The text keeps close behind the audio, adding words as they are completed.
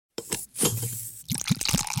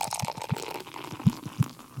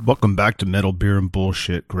Welcome back to Metal, Beer, and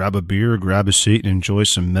Bullshit. Grab a beer, grab a seat, and enjoy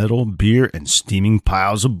some metal, beer, and steaming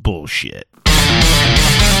piles of bullshit.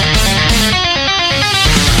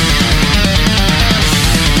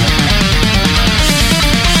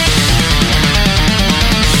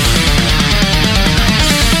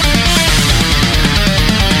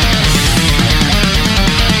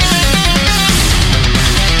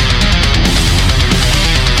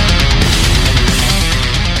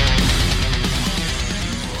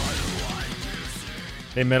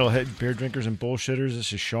 Hey, metalhead beer drinkers and bullshitters,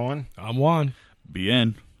 this is Sean. I'm Juan.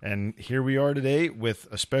 BN. And here we are today with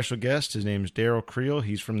a special guest. His name is Darrell Creel.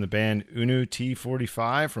 He's from the band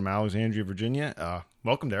UNU-T-45 from Alexandria, Virginia.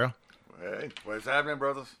 Welcome, Darrell. Hey, what's happening,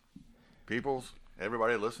 brothers? Peoples,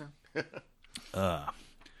 everybody listening? So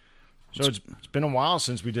it's been a while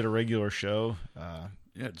since we did a regular show. Yeah,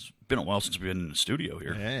 it's been a while since we've been in the studio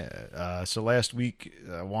here. Yeah. So last week,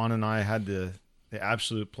 Juan and I had the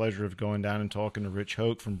absolute pleasure of going down and talking to Rich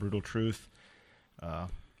Hoke from Brutal Truth.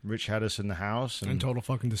 Rich had us in the house. And Total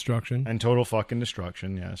Fucking Destruction. And Total Fucking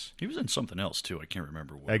Destruction, yes. He was in something else, too. I can't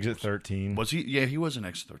remember what Exit 13. Was he? Yeah, he was in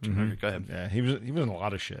Exit 13. Mm-hmm. Okay, go ahead. Yeah, he was in a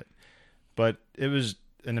lot of shit. But it was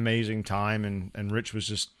an amazing time, and Rich was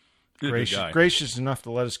just gracious enough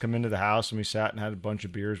to let us come into the house, and we sat and had a bunch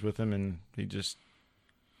of beers with him, and he just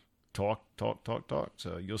talked.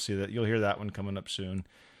 So you'll hear that one coming up soon.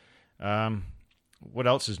 What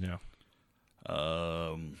else is new? Where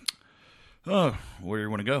do you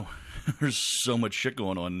want to go? There's so much shit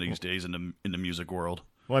going on these days in the music world.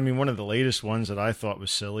 Well, I mean, one of the latest ones that I thought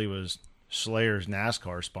was silly was Slayer's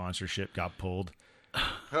NASCAR sponsorship got pulled.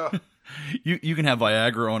 You can have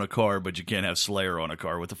Viagra on a car, but you can't have Slayer on a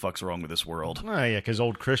car. What the fuck's wrong with this world? Oh, yeah, because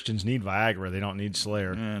old Christians need Viagra. They don't need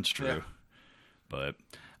Slayer. Yeah, it's true. Yeah. But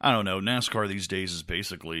I don't know. NASCAR these days is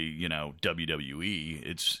basically, WWE.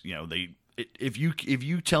 It's, if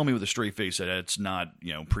you tell me with a straight face that it's not,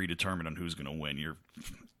 predetermined on who's going to win, you're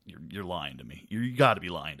lying to me. You got to be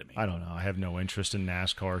lying to me. I don't know. I have no interest in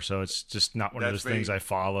NASCAR, so it's just not one of those things I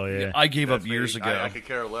follow. Yeah. I gave up years ago. I could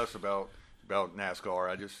care less about NASCAR.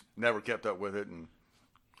 I just never kept up with it. And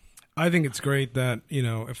I think it's great that,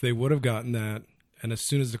 if they would have gotten that, and as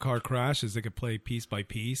soon as the car crashes, they could play piece by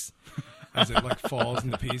piece as it falls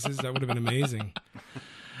into pieces. That would have been amazing.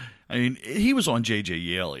 I mean, he was on J.J.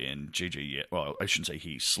 Yaley, and well, I shouldn't say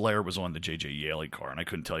he. Slayer was on the J.J. Yaley car, and I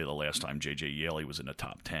couldn't tell you the last time J.J. Yaley was in the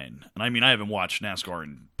top 10. And I mean, I haven't watched NASCAR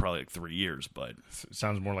in probably like 3 years, but... It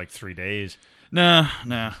sounds more like 3 days. Nah.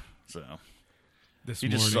 So... This he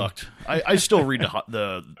morning. just sucked. I still read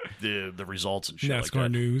the results and shit NASCAR like that.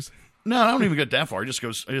 news. No, I don't even get that far. I just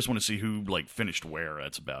want to see who finished where.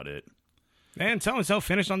 That's about it. And so-and-so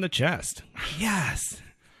finished on the chest. Yes.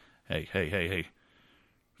 Hey.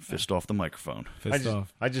 Fist off the microphone.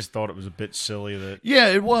 I just thought it was a bit silly that... Yeah,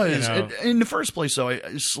 it was. In the first place, though,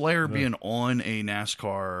 Slayer being on a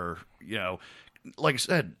NASCAR, like I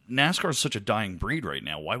said, NASCAR is such a dying breed right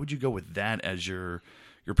now. Why would you go with that as your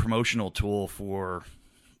promotional tool for,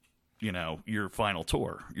 your final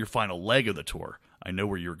tour, your final leg of the tour? I know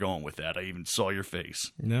where you're going with that. I even saw your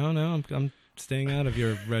face. No, I'm staying out of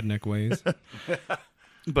your redneck ways.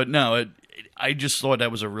 But no, I just thought that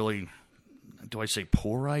was a really... Do I say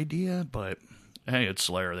poor idea? But hey, it's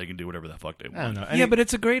Slayer. They can do whatever the fuck they want. I don't know. Yeah, but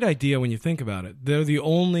it's a great idea when you think about it. They would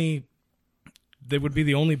be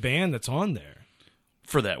the only band that's on there.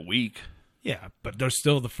 For that week. Yeah, but they're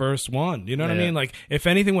still the first one. You know what I Yeah. mean? Like, if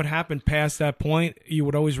anything would happen past that point, you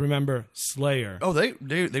would always remember Slayer. Oh, they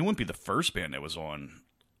wouldn't be the first band that was on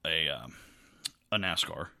a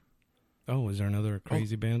NASCAR. Oh, is there another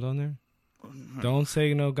crazy band on there? Don't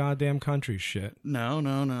say no goddamn country shit. No.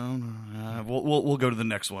 We'll go to the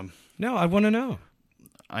next one. No, I want to know.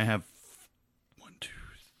 I have 1, 2, 3.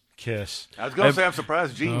 Kiss. I was going to say I'm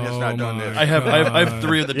surprised Gene has not done this. I have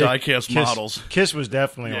 3 of the Yeah, diecast Kiss, models. Kiss was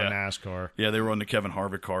definitely Yeah. on NASCAR. Yeah, they were on the Kevin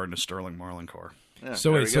Harvick car and the Sterling Marlin car. Yeah, So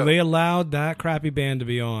there wait, we so go. they allowed that crappy band to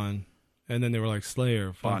be on, and then they were like,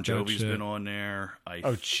 Slayer, fuck Bon that Jovi's shit. been on there.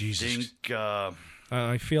 Oh, Jesus. think...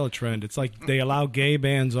 I feel a trend. It's like they allow gay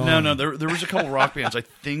bands on. No, there was a couple rock bands. I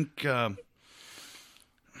think I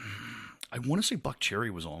want to say Buck Cherry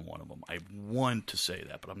was on one of them. I want to say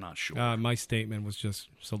that, but I'm not sure. My statement was just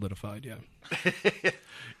solidified, yeah.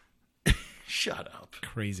 Shut up.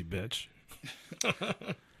 Crazy bitch.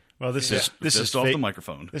 Well, this is off fake, the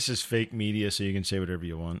microphone. This is fake media, so you can say whatever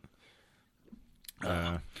you want.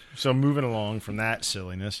 So moving along from that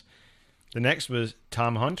silliness, the next was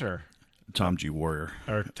Tom Hunter. Tom G. Warrior.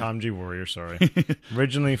 Or Tom G. Warrior, sorry.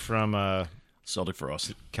 Originally from Celtic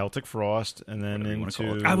Frost. Celtic Frost, and then Whatever you wanna call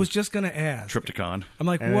into... it. I was just going to ask. Triptychon. I'm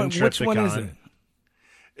like, And which one is Triptychon. it?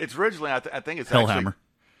 It's originally, I think it's Hellhammer.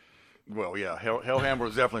 Well, yeah, Hellhammer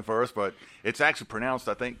was definitely first, but it's actually pronounced,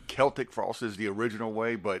 I think, Celtic Frost is the original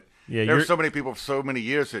way, but there's so many people for so many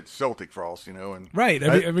years that Celtic Frost, and right.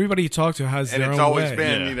 Everybody you talk to has their own way. And it's always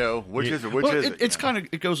been, which is it? Which is it? It's kind of,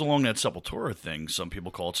 it goes along that Sepultura thing. Some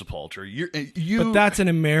people call it Sepultura. But that's an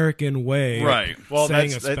American way. Right. Well,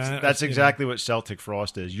 that's exactly what Celtic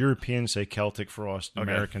Frost is. Europeans say Celtic Frost. Okay.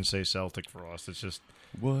 Americans say Celtic Frost. It's just...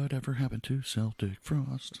 Whatever happened to Celtic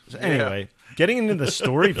Frost? So anyway, getting into the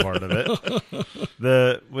story part of it,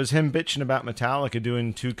 was him bitching about Metallica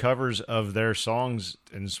doing 2 covers of their songs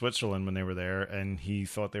in Switzerland when they were there, and he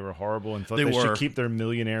thought they were horrible and thought they should keep their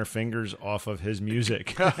millionaire fingers off of his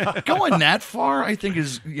music. Going that far, I think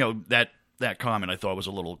is that comment I thought was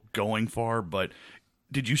a little going far. But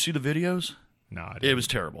did you see the videos? No, it was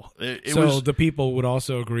terrible. So the people would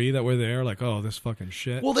also agree that we're there, like, oh, this fucking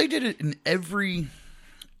shit. Well, they did it in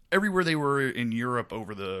everywhere they were in Europe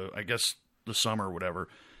over the summer or whatever.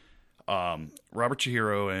 Robert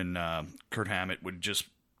Trujillo and Kurt Hammett would just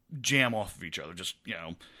jam off of each other,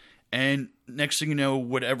 and next thing you know,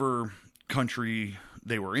 whatever country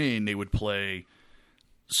they were in, they would play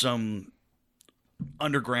some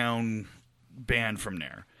underground band from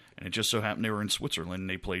there. And it just so happened they were in Switzerland and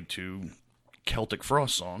they played 2 Celtic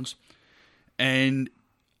Frost songs. And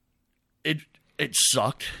it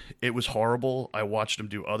sucked. It was horrible. I watched them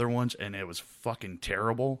do other ones, and it was fucking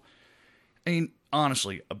terrible. I mean,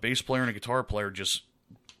 honestly, a bass player and a guitar player just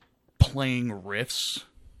playing riffs,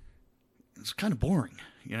 it's kind of boring.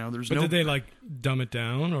 Did they, like, dumb it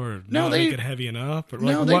down or not make it heavy enough? Or,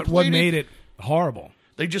 like, what made it horrible?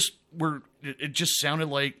 They just were... It just sounded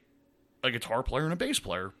like a guitar player and a bass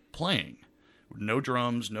player playing. No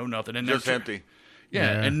drums, no nothing. And just empty.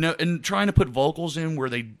 Yeah, and trying to put vocals in where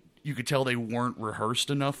you could tell they weren't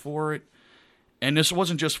rehearsed enough for it. And this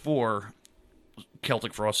wasn't just for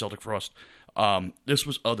Celtic Frost. This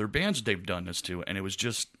was other bands they've done this to, and it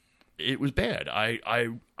was bad.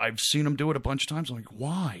 I've seen them do it a bunch of times. I'm like,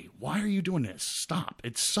 why? Why are you doing this? Stop.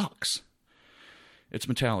 It sucks. It's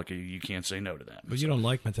Metallica. You can't say no to that. But you don't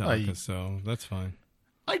like Metallica, so that's fine.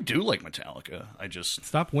 I do like Metallica. I just...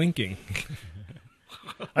 Stop winking.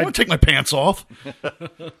 I want to take my pants off.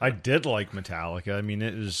 I did like Metallica. I mean,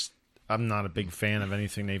 I'm not a big fan of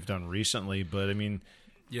anything they've done recently, but I mean,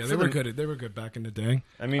 yeah, they were good. They were good back in the day.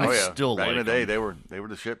 I mean, still back like in the day, them. they were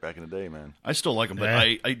the shit back in the day, man. I still like them, but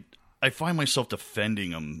I find myself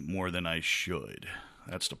defending them more than I should.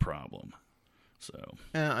 That's the problem. So,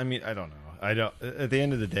 I mean, I don't know. At the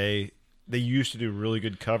end of the day, they used to do really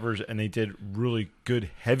good covers, and they did really good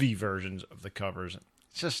heavy versions of the covers.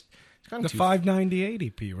 It's kind of the 598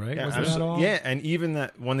 EP, right? Yeah, was that all? Yeah, and even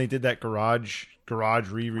that when they did that Garage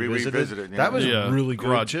revisited, yeah. that was really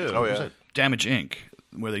good too. Oh yeah, Damage Inc.,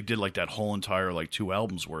 where they did like that whole entire 2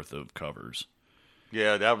 albums worth of covers.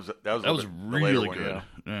 Yeah, that was really one, good.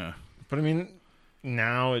 Yeah, but I mean,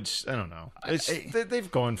 now I don't know.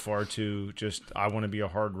 They've gone far to just I want to be a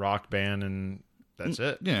hard rock band and that's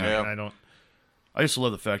it. Yeah. I just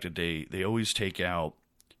love the fact that they always take out.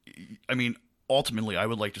 I mean, ultimately, I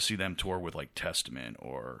would like to see them tour with like Testament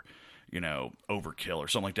or Overkill or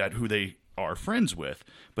something like that, who they are friends with.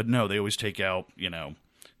 But no, they always take out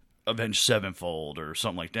Avenged Sevenfold or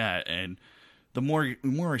something like that. And the more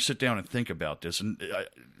I sit down and think about this, and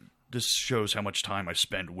this shows how much time I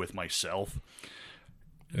spend with myself.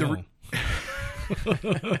 I'm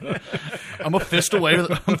a fist away. I'm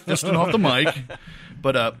fisting off the mic.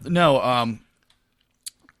 But no,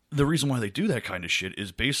 the reason why they do that kind of shit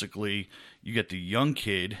is basically you get the young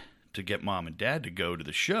kid to get mom and dad to go to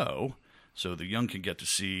the show, so the young kid get to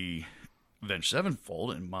see Avenged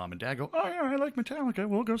Sevenfold, and mom and dad go, oh yeah, I like Metallica,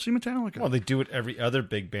 we'll go see Metallica. Well, they do what every other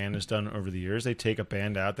big band has done over the years. They take a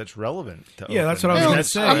band out that's relevant to open. That's what I was going to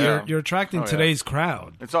say. You're attracting today's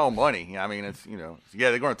crowd. It's all money. I mean, it's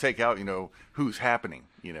they're going to take out who's happening.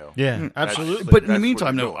 Yeah, absolutely. But in the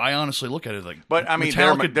meantime, no, I honestly look at it like. But I mean,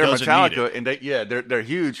 they're Metallica, and they're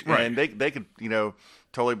huge, right. And they could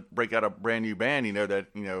totally break out a brand new band that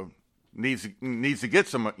needs to get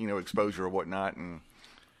some exposure or whatnot, and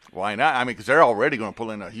why not? I mean, because they're already going to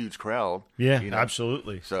pull in a huge crowd. Yeah,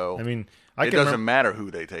 absolutely. So I mean, it doesn't matter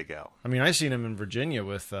who they take out. I mean, I seen him in Virginia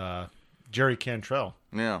with Jerry Cantrell.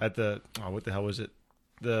 Yeah, at the what the hell was it?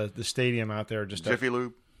 The stadium out there, just Jiffy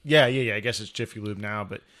Lube. Yeah. I guess it's Jiffy Lube now,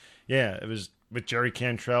 but yeah, it was with Jerry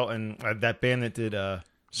Cantrell and that band that did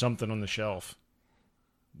Something on the Shelf.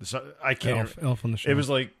 I can't. Elf on the Shelf. It was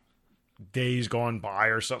like Days Gone By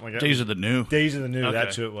or something like that. Days of the New. Days of the New. Okay.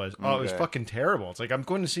 That's who it was. Oh, it was fucking terrible. It's like I'm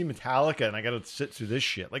going to see Metallica and I got to sit through this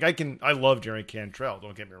shit. Like I love Jerry Cantrell.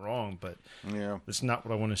 Don't get me wrong, but it's not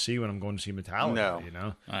what I want to see when I'm going to see Metallica. No. You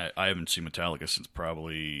know, I haven't seen Metallica since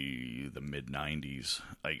probably the mid '90s,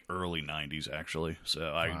 like early '90s actually.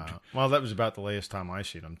 So well, that was about the last time I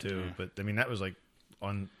seen them too. Yeah. But I mean, that was like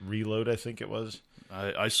on Reload, I think it was.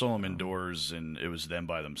 I saw them indoors, and it was them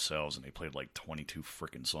by themselves, and they played like 22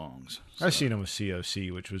 freaking songs. So. I've seen them with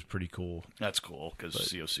COC, which was pretty cool. That's cool, because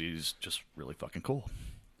COC is just really fucking cool.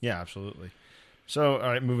 Yeah, absolutely. So, all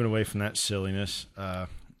right, moving away from that silliness,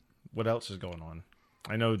 what else is going on?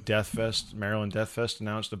 I know Maryland Death Fest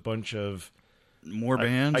announced a bunch of... More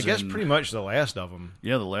bands? I guess pretty much the last of them.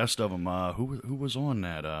 Yeah, the last of them. Who was on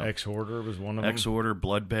that? Ex-Hoarder was one of them. Ex-Hoarder,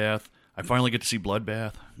 Bloodbath. I finally get to see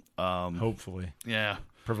Bloodbath. Hopefully. Yeah.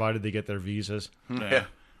 Provided they get their visas. Yeah.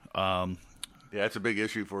 It's a big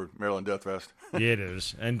issue for Maryland Death Fest. Yeah, it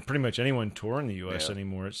is. And pretty much anyone touring the U.S.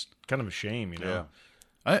 anymore, it's kind of a shame, you know?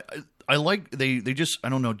 Yeah. I like, they just, I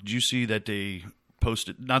don't know, did you see that they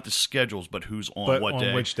posted, not the schedules, but who's on what day?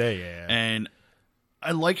 On which day, yeah. And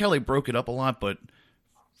I like how they broke it up a lot, but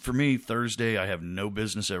for me, Thursday, I have no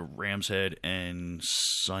business at Ram's Head, and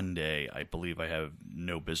Sunday, I believe I have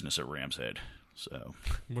no business at Ram's Head. So,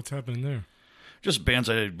 what's happening there? Just bands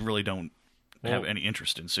I really don't have any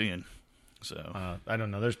interest in seeing. So I don't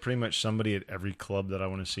know. There's pretty much somebody at every club that I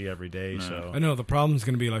want to see every day. No. So I know the problem's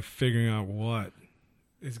going to be like figuring out what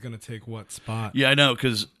is going to take what spot. Yeah, I know,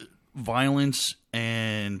 because Violence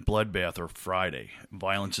and Bloodbath are Friday.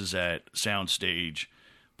 Violence is at Soundstage.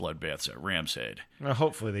 Bloodbath's at Ram's Head. Well,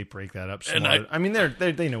 hopefully they break that up. I mean,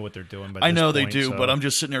 they know what they're doing. But I know they do, but I'm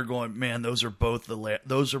just sitting there going, man, those are both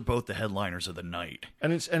the headliners of the night.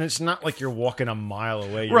 And it's not like you're walking a mile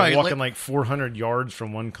away. You're walking like 400 yards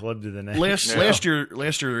from one club to the next. Last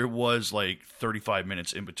year it was like 35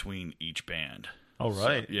 minutes in between each band. Oh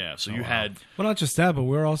right, so you had not just that, but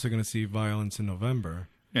we're also going to see Violence in November.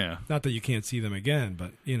 Yeah, not that you can't see them again,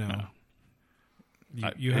 but you know. No.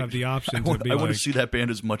 You have the option I want to see that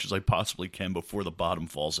band as much as I possibly can before the bottom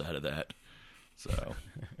falls out of that. So,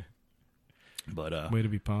 but way to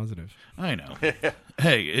be positive. I know.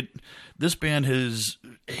 Hey, this band has.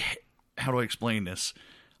 How do I explain this?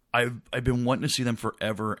 I've been wanting to see them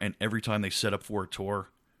forever, and every time they set up for a tour,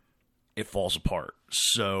 it falls apart.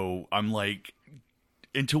 So I'm like,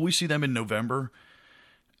 until we see them in November,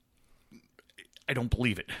 I don't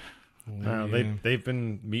believe it. No, they've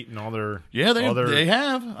been meeting all their they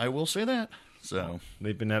have. I will say that. So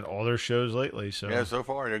they've been at all their shows lately. So so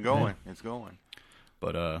far they're going. Yeah. It's going.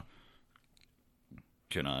 But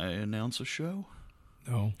can I announce a show?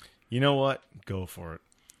 No. You know what? Go for it.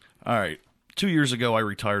 All right. 2 years ago, I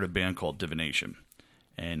retired a band called Divination,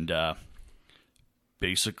 and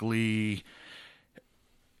basically,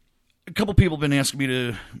 a couple people have been asking me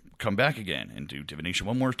to come back again and do Divination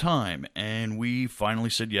one more time, and we finally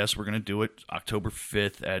said yes, we're going to do it October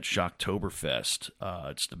 5th at Shocktoberfest.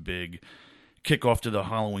 It's the big kickoff to the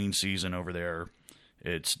Halloween season over there.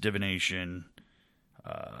 It's Divination.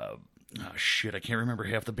 I can't remember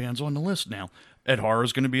half the bands on the list now. Ed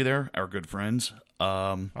Horror's going to be there, our good friends.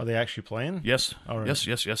 Are they actually playing? Yes. All right.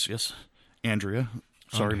 Yes. Andrea.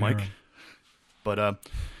 Sorry, Mike. But,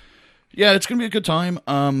 yeah, it's going to be a good time.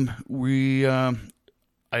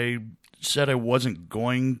 I said I wasn't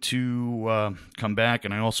going to come back,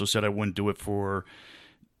 and I also said I wouldn't do it for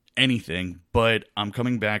anything, but I'm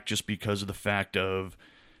coming back just because of the fact of,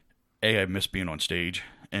 A, I miss being on stage,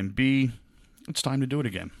 and B, it's time to do it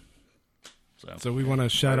again. So we want to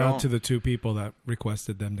shout out to the two people that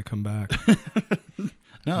requested them to come back.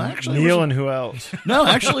 No, actually, Neil and who else? No,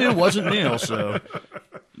 actually, it wasn't Neil. So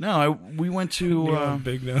no, we went to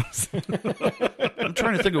Big Nose. I'm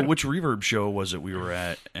trying to think of which Reverb show was it we were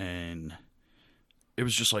at, and it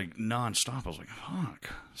was just like nonstop. I was like,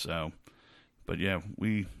 "Fuck!" So, but yeah,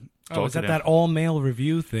 we. Was that that all male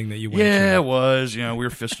review thing that you went to? Yeah, it was. You know, we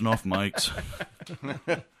were fisting off mics.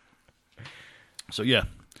 So yeah.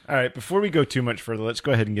 All right, before we go too much further, let's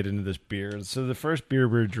go ahead and get into this beer. So the first beer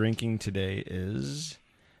we're drinking today is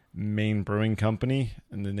Main Brewing Company,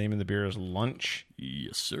 and the name of the beer is Lunch.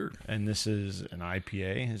 Yes, sir. And this is an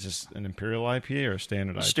IPA. Is this an Imperial IPA or a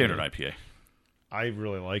standard IPA? Standard IPA. I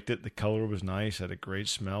really liked it. The color was nice, had a great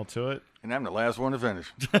smell to it. And I'm the last one to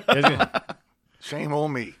finish. Shame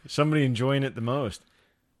on me. Somebody enjoying it the most.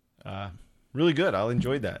 Really good. I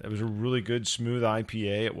enjoyed that. It was a really good, smooth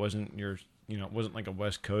IPA. It wasn't it wasn't like a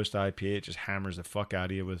West Coast IPA. It just hammers the fuck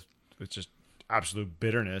out of you with just absolute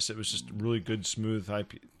bitterness. It was just a really good, smooth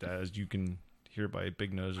IPA, as you can hear by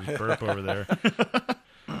Big Nose's burp over there.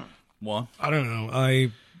 Well, I don't know.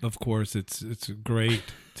 I of course, it's great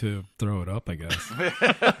to throw it up, I guess.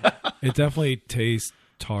 It definitely tastes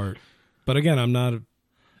tart. But again, I'm not a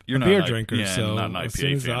beer drinker, so as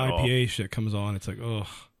soon as the IPA shit comes on, it's like, ugh.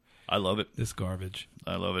 I love it. This garbage.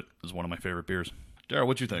 I love it. It's one of my favorite beers. Darrell,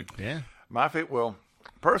 what you think? Yeah. Well,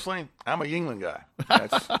 personally, I'm a Yingling guy.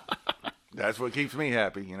 That's what keeps me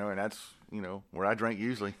happy, and that's, where I drink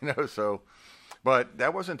usually, so. But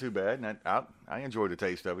that wasn't too bad, and I enjoyed the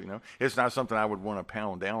taste of it, It's not something I would want to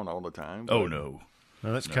pound down all the time. Oh, no.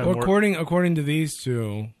 That's kind of according to these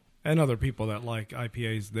two and other people that like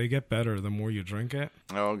IPAs, they get better the more you drink it.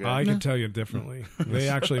 Oh, okay. I can tell you differently. They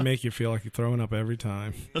actually make you feel like you're throwing up every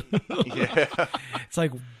time. Yeah. It's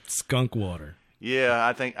like skunk water. Yeah,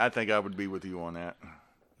 I think I would be with you on that.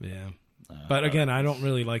 Yeah. But again, I don't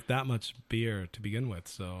really like that much beer to begin with,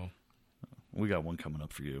 so. We got one coming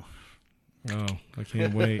up for you. Oh, I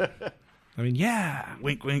can't wait. I mean, yeah.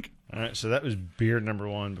 Wink, wink. All right, so that was beer number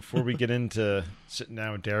one. Before we get into sitting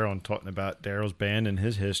down with Darrell and talking about Darrell's band and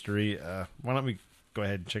his history, why don't we go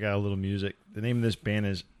ahead and check out a little music. The name of this band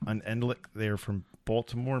is Unendlich. They're from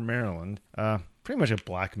Baltimore, Maryland. Pretty much a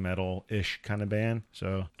black metal-ish kind of band.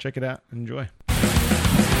 So check it out and enjoy.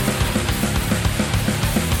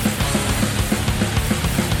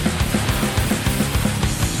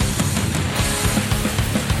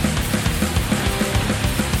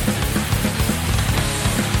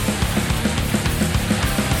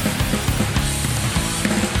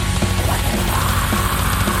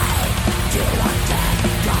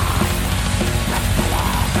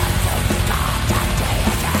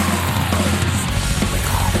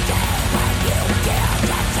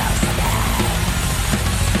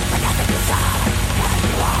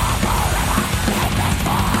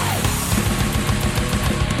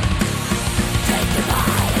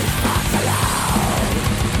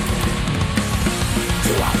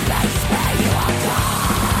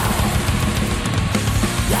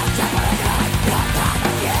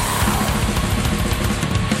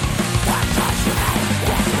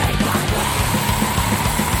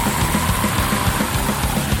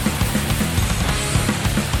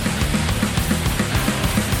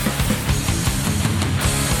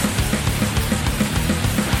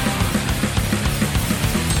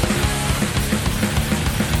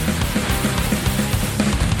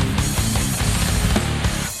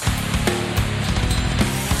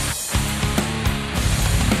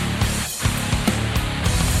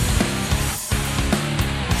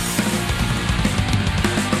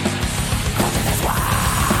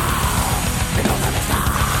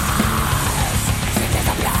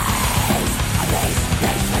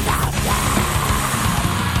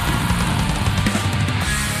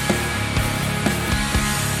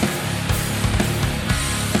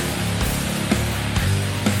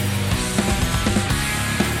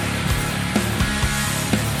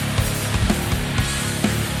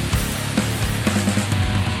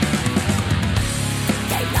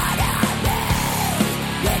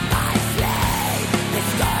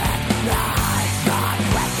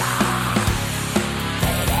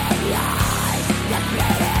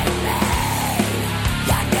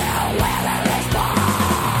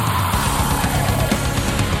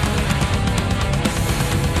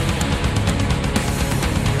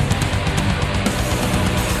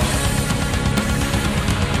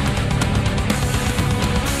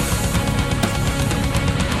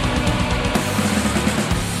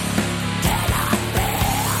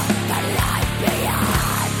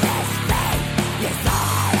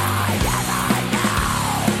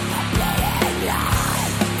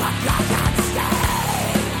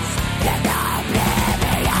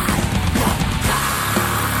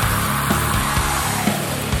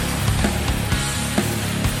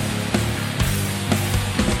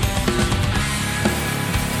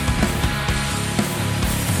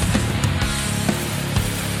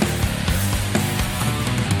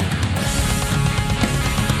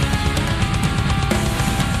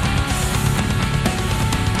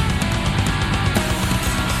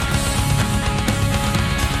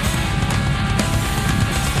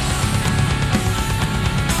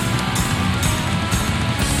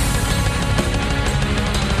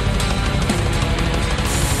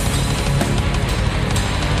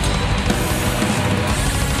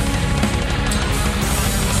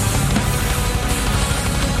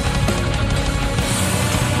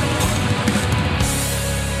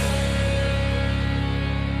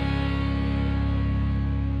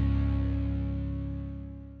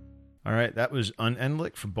 All right, that was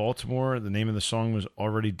Unendlich from Baltimore. The name of the song was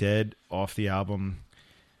Already Dead off the album.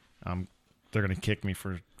 They're going to kick me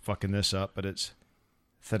for fucking this up, but it's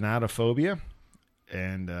Thanatophobia.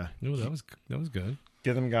 And that was good.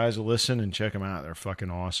 Give them guys a listen and check them out. They're fucking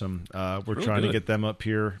awesome. We're trying to get them up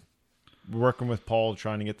here. We're working with Paul,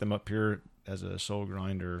 trying to get them up here as a soul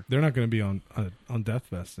grinder. They're not going to be on Death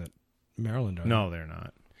Fest at Maryland, are they? No, they're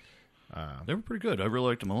not. They were pretty good. I really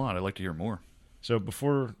liked them a lot. I'd like to hear more. So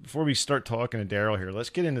before we start talking to Darrell here, let's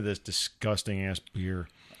get into this disgusting ass beer.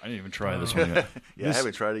 I didn't even try this one yet. I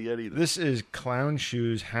haven't tried it yet either. This is Clown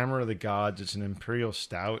Shoes Hammer of the Gods. It's an Imperial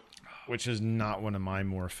Stout, which is not one of my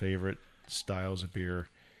more favorite styles of beer.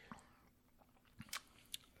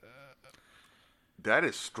 That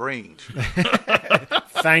is strange.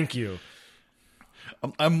 Thank you.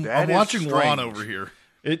 I'm watching Juan over here.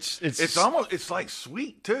 It's almost, it's like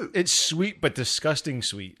sweet too. It's sweet, but disgusting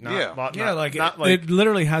sweet. It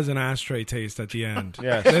literally has an ashtray taste at the end.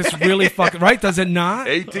 Yeah, it's really fucking right. Does it not?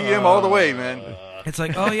 ATM all the way, man. It's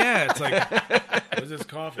like, oh yeah, it's like, what's this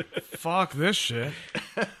coffee? Fuck this shit.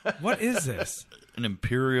 What is this? An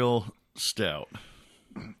Imperial Stout.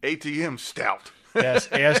 ATM Stout. Yes,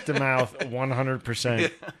 ass to mouth,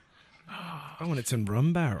 100%. Oh, and it's in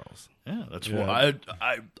rum barrels. Yeah, that's what I've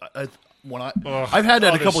had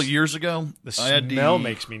that a couple of years ago. The smell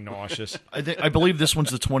makes me nauseous. I believe this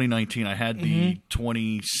one's the 2019. I had the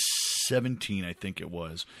 2017, I think it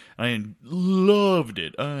was. I loved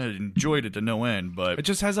it. I enjoyed it to no end, but it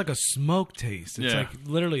just has like a smoke taste. It's like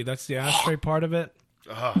literally that's the ashtray part of it.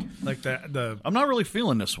 Like the I'm not really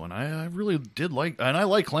feeling this one. I really did like, and I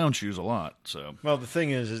like Clown Shoes a lot. So well, the thing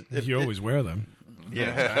is if you always wear them.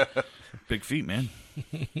 Yeah, big feet, man.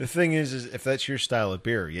 The thing is if that's your style of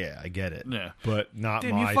beer, yeah, I get it. Yeah, but not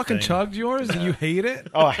Damn, my you fucking thing. chugged yours and you hate it?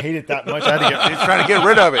 Oh, I hate it that much. I had to get. He's trying to get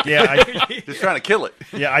rid of it. Yeah, he's trying to kill it.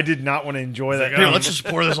 Yeah, I did not want to enjoy that. Here, let's just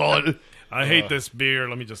pour this all in. I hate this beer.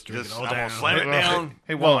 Let me just drink it all down. Slam it down.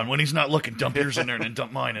 Hey, Juan, when he's not looking, dump yours in there and then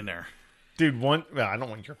dump mine in there. Dude, I don't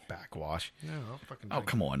want your backwash. No, I'll fucking Oh,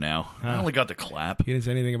 come on now. I only got the clap. He didn't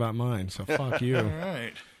say anything about mine, so fuck you. All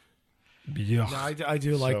right. No, I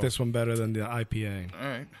do like this one better than the IPA. All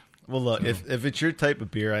right. Well, look, if it's your type of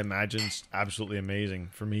beer, I imagine it's absolutely amazing.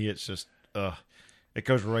 For me, it's just, it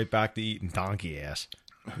goes right back to eating donkey ass.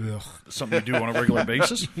 Ugh. Something you do on a regular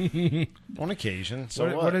basis? On occasion.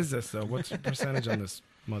 So what is this, though? What's the percentage on this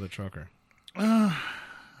mother trucker? I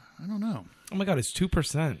don't know. Oh, my God, it's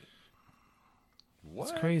 2%.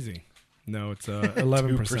 What? It's crazy. No, it's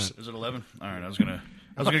 11%. Is it 11? All right, I was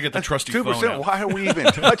gonna get the trusty 2%. Phone out. Why are we even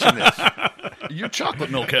touching this? Your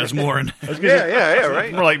chocolate milk has more in. Yeah,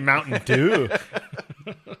 right. More like Mountain Dew.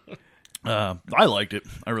 I liked it.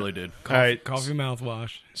 I really did. All right, coffee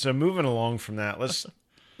mouthwash. So moving along from that, let's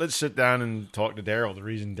sit down and talk to Darrell. The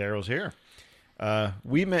reason Darrell's here,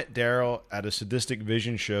 we met Darrell at a Sadistic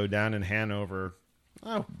Vision show down in Hanover.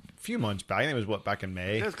 A few months back. I think it was back in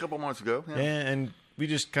May. Yeah, it was a couple months ago. Yeah. And we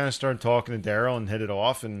just kind of started talking to Darrell and hit it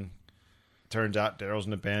off. And turns out Darrell's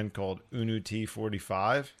in a band called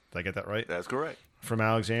UNU-T-45. Did I get that right? That's correct. From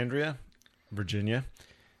Alexandria, Virginia.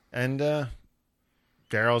 And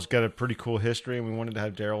Darrell's got a pretty cool history, and we wanted to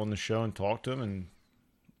have Darrell on the show and talk to him. And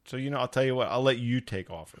so, I'll tell you what, I'll let you take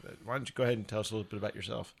off with it. Why don't you go ahead and tell us a little bit about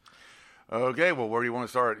yourself? Okay, well, where do you want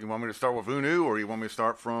to start? You want me to start with UNU, or you want me to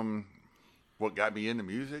start from what got me into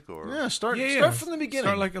music? Or start from the beginning.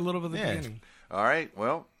 Start like a little bit of the beginning. All right,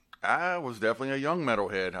 well, I was definitely a young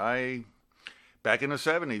metalhead. Back in the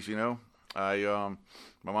 70s, my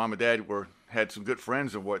mom and dad had some good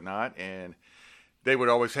friends and whatnot, and they would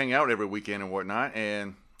always hang out every weekend and whatnot.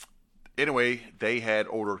 And anyway, they had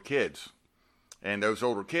older kids, and those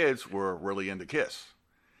older kids were really into Kiss.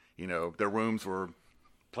 Their rooms were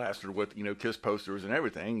plastered with, Kiss posters and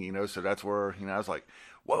everything, so that's where, I was like,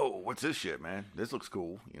 whoa, what's this shit, man? This looks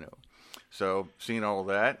cool, So seeing all of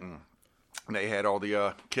that, and they had all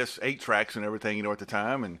the Kiss 8-tracks and everything, at the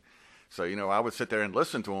time. And so, I would sit there and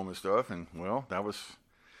listen to them and stuff. And, well, that's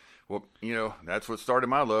what started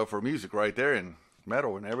my love for music right there, and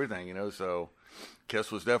metal and everything, So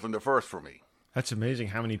Kiss was definitely the first for me. That's amazing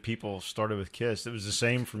how many people started with Kiss. It was the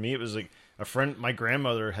same for me. It was like a friend, my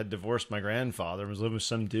grandmother had divorced my grandfather and was living with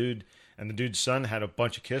some dude, and the dude's son had a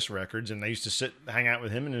bunch of Kiss records, and they used to hang out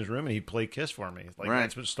with him in his room, and he'd play Kiss for me.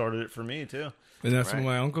 That's what started it for me, too. And that's what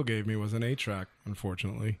my uncle gave me was an 8-track,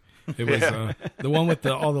 unfortunately. It was the one with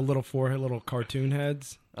all the little little cartoon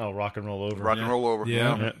heads. Oh, Rock and Roll Over. Rock and Roll Over.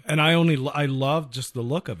 Yeah. And I loved just the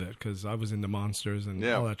look of it because I was into Monsters and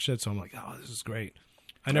all that shit. So I'm like, oh, this is great.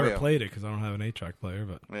 I never played it because I don't have an 8-track player.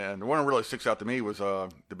 But yeah, and the one that really sticks out to me was the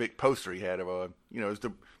big poster he had of it was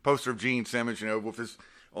the poster of Gene Simmons, with his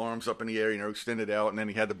arms up in the air, extended out, and then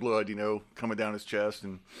he had the blood, coming down his chest,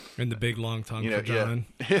 and the big long tongue for John.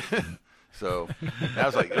 So I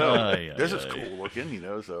was like, this is cool looking,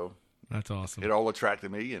 So That's awesome. It all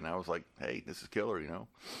attracted me, and I was like, hey, this is killer, you know.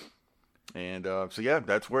 And so, yeah,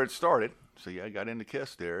 that's where it started. So, yeah, I got into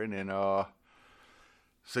Kiss there. And then,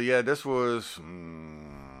 so, yeah, this was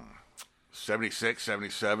 76,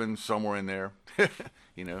 77, somewhere in there.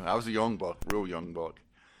 You know, I was a young buck, real young buck.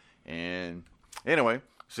 And anyway,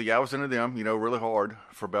 so, yeah, I was into them, you know, really hard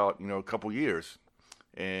for about, you know, a couple years.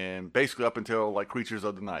 And basically up until, like, Creatures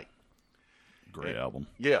of the Night. Great album.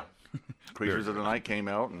 Yeah. Creatures of the Night came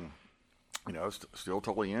out, and, you know, I was still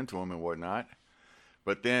totally into them and whatnot.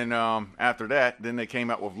 But then after that, then they came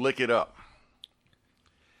out with Lick It Up.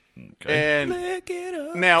 Okay. And Lick It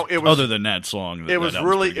Up. now it was other than that song, it was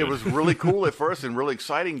really cool at first and really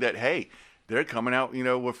exciting that, hey, they're coming out, you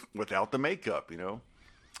know, without the makeup, you know.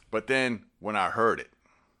 But then when I heard it,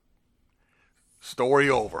 story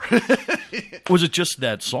over. Was it just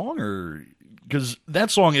that song, or because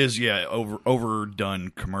that song is overdone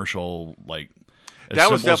commercial, like that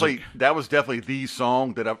was definitely the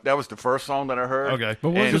song that was the first song that I heard. Okay,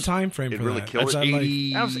 but what was the time frame for really that? killed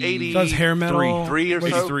it. That was 80. That was hair metal. 3 or so.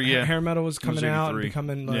 83, yeah. Hair metal was coming out and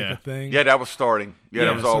becoming like a thing. Yeah, that was starting. Yeah,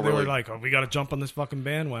 that was all so they really. were like, oh, we got to jump on this fucking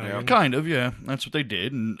bandwagon. Yeah. Kind of, yeah. That's what they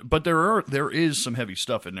did. But there is some heavy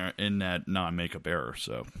stuff in there in that non-makeup era.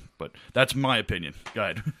 So, but that's my opinion. Go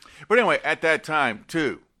ahead. But anyway, at that time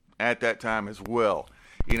as well,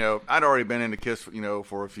 you know, I'd already been into Kiss, you know,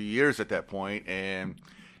 for a few years at that point, and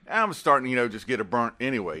I was starting, you know, just get a burnt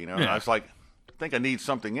anyway, you know. Yeah. I was like, I think I need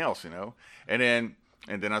something else, you know. And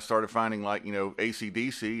then I started finding, like, you know,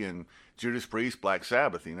 AC/DC and Judas Priest, Black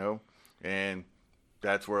Sabbath, you know, and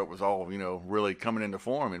that's where it was all, you know, really coming into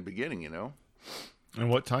form and beginning, you know.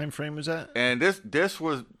 And what time frame was that? And this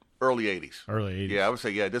was early 80s. Early 80s. Yeah, I would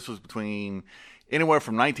say, yeah, this was between anywhere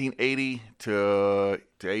from 1980 to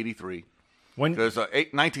 83. Because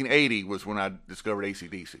 1980 was when I discovered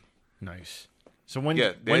AC/DC. Nice. So when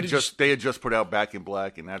they had just put out Back in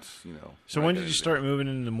Black, and that's, you know. So when did you start moving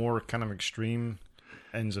into more kind of extreme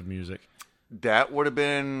ends of music? That would have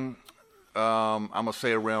been, I'm gonna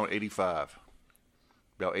say around 85.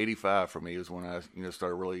 About 85 for me is when I, you know,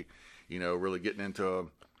 started really, you know, really getting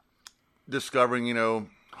into discovering, you know,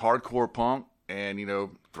 hardcore punk and, you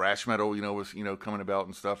know, thrash metal, you know, was, you know, coming about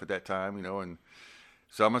and stuff at that time, you know, and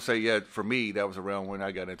so I'm gonna say, yeah, for me that was around when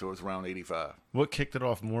I got into it. It was around 85. What kicked it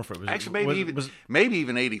off more for it? Actually, maybe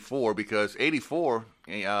even 84, because 84,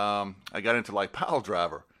 I got into like Pile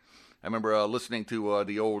Driver. I remember listening to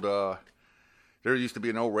the old. There used to be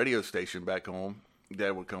an old radio station back home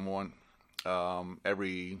that would come on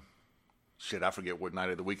every. Shit, I forget what night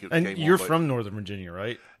of the week it came on. And you're from Northern Virginia,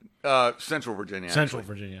 right? Central Virginia. Central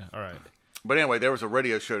Virginia. All right. But anyway, there was a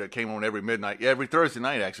radio show that came on every midnight. Yeah, every Thursday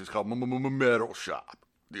night, actually. It's called Metal Shop.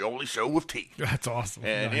 The only show with teeth. That's awesome.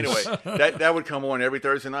 And anyway, that would come on every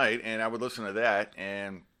Thursday night, and I would listen to that,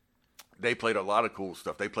 and they played a lot of cool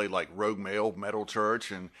stuff. They played like Rogue Male, Metal Church,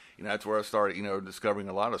 and, you know, that's where I started, you know, discovering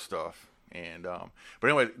a lot of stuff. And but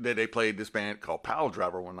anyway, they played this band called Pile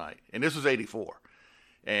Driver one night, and this was 84.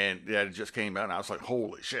 And yeah, it just came out, and I was like,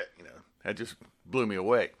 holy shit, you know, that just blew me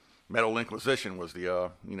away. Metal Inquisition was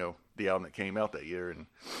the you know, the album that came out that year. And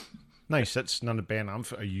nice. That's not a band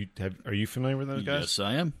are you familiar with those guys? Yes,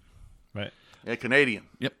 I am. Right. Yeah, Canadian.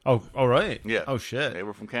 Yep. Oh, all right. Yeah. Oh shit. They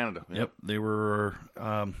were from Canada. Yep. They were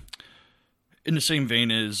in the same vein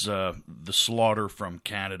as the Slaughter from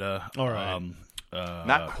Canada. All right.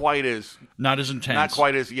 Not quite as intense. Not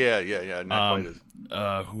quite as not quite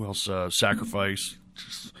as. Who else? Sacrifice.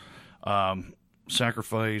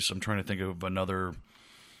 Sacrifice. I'm trying to think of another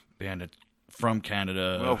band from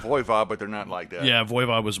Canada. Well, Voivod, but they're not like that. Yeah,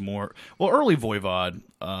 Voivod was more. Well, early Voivod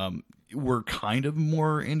were kind of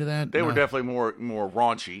more into that. They were definitely more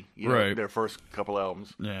raunchy. You know, right. Their first couple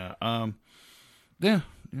albums. Yeah. Yeah.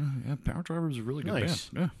 Power Driver was a really good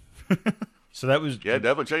band. Yeah. So that was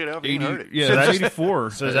definitely check it out. 80, heard it. Yeah, so that's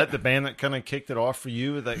 84. So is that the band that kind of kicked it off for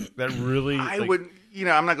you? That really? I wouldn't. You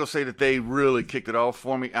know, I'm not going to say that they really kicked it off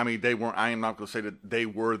for me. I mean, they weren't. I am not going to say that they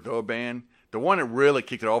were the band. The one that really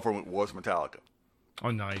kicked it off for me was Metallica.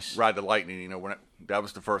 Oh, nice. Ride the Lightning. You know, that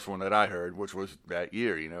was the first one that I heard, which was that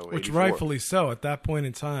year. You know, which 84. rightfully so. At that point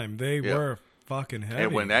in time, they were fucking heavy.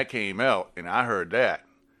 And when that came out, and I heard that,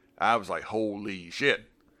 I was like, "Holy shit!"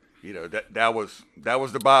 You know, that was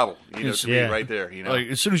the Bible. You know, to me right there. You know, like,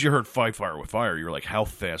 as soon as you heard "Fight Fire with Fire," you were like, "How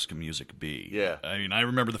fast can music be?" Yeah. I mean, I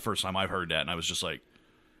remember the first time I heard that, and I was just like,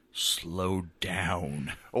 "Slow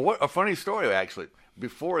down." Well, what a funny story actually.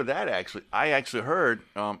 Before that, I heard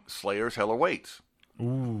Slayer's Hell Awaits.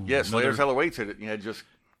 Ooh, yeah, Slayer's Hell Awaits had just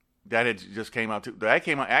came out too. That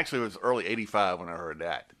came out actually it was early '85 when I heard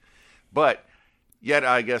that, but yet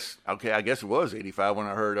I guess it was '85 when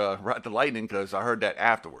I heard Ride the Lightning, because I heard that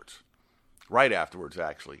afterwards. right afterwards,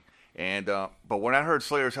 actually. And but when I heard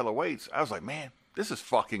Slayer's Hell Awaits, I was like, man, this is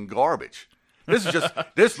fucking garbage.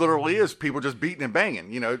 This literally is people just beating and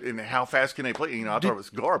banging, and how fast can they play? I thought it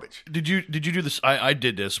was garbage. Did you do this? I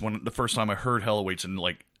did this when the first time I heard Hell Awaits, and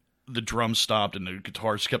like the drums stopped and the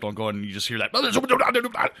guitars kept on going, and you just hear that.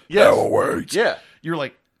 Yes. Hell Awaits. Yeah. You're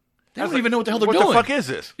like, they don't even know what the hell they're doing. doing. What the fuck is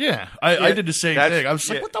this? Yeah. I did the same thing. I was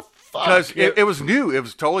like, what the fuck? Because it was new. It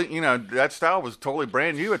was totally, that style was totally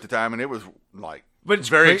brand new at the time, and it was like, but it's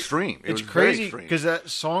very extreme. It's crazy because that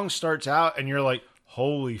song starts out, and you're like,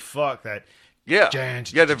 holy fuck, that. Yeah,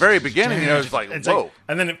 the very beginning, it's like, whoa. Like,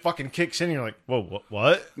 and then it fucking kicks in, and you're like, whoa,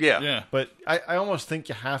 what? Yeah. But I almost think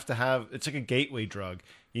you have to have, it's like a gateway drug.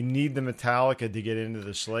 You need the Metallica to get into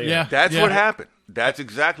the Slayer. Yeah. That's what happened. That's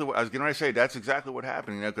exactly what I was getting ready to say. That's exactly what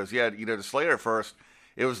happened, because, the Slayer at first,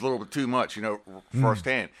 it was a little bit too much,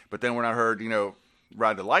 firsthand. But then when I heard,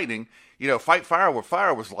 Ride the Lightning, Fight Fire with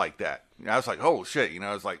Fire was like that. I was like, holy shit,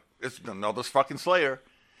 I was like, it's another fucking Slayer.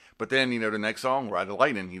 But then, the next song, Ride the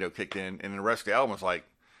Lightning, kicked in, and the rest of the album was like,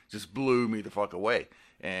 just blew me the fuck away.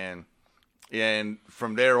 And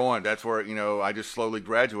from there on, that's where, I just slowly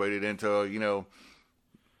graduated into,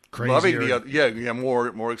 loving the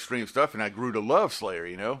more extreme stuff, and I grew to love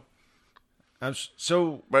Slayer, But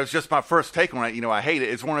it's just my first take on it, I hate it.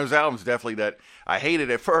 It's one of those albums, definitely, that I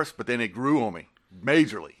hated at first, but then it grew on me,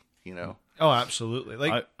 majorly, Oh, absolutely.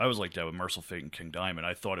 Like I was like that with Merciful Fate and King Diamond.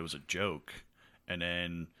 I thought it was a joke, and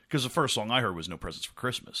then... Because the first song I heard was No Presents for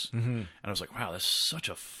Christmas. Mm-hmm. And I was like, wow, that's such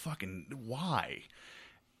a fucking... Why?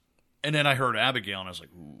 And then I heard Abigail, and I was like,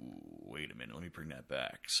 ooh, wait a minute, let me bring that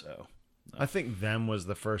back. So... I think Them was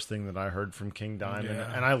the first thing that I heard from King Diamond,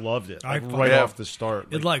 and I loved it. Right off the start.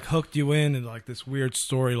 It hooked you in like this weird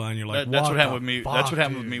storyline. You're like, that's what happened with me. That's what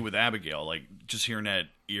happened with me with Abigail. Like, just hearing that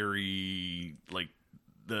eerie, like,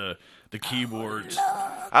 the keyboards.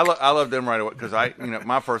 I love Them right away, because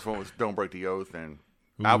my first one was Don't Break the Oath, and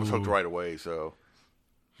I was hooked right away, so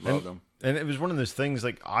loved them. And it was one of those things,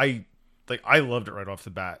 I loved it right off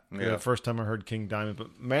the bat. Yeah. The first time I heard King Diamond,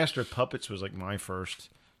 but Master of Puppets was like my first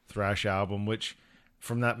thrash album, which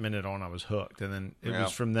from that minute on I was hooked. And then it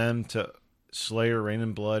was from them to Slayer, Rain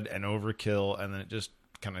and Blood, and Overkill, and then it just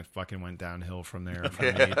kind of fucking went downhill from there for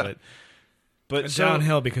me. But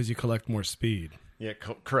downhill because you collect more speed. Yeah,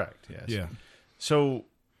 correct. Yes. Yeah. So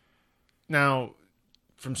now,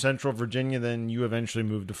 from Central Virginia, then you eventually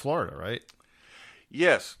moved to Florida, right?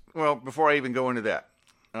 Yes. Well, before I even go into that,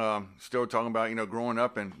 still talking about, growing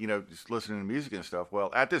up and, just listening to music and stuff.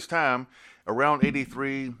 Well, at this time, around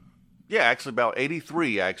 83, about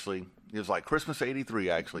 83, actually. It was like Christmas 83,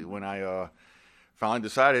 actually, when I finally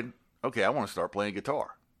decided, okay, I want to start playing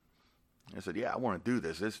guitar. I said, I want to do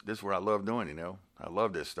this. This is what I love doing, I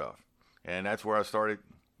love this stuff. And that's where I started,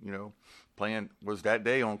 playing, was that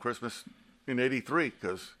day on Christmas in 83,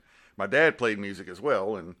 because my dad played music as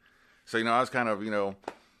well. And so, I was kind of,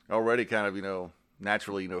 already kind of,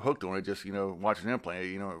 naturally, hooked on it, just, watching him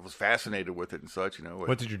play, was fascinated with it and such,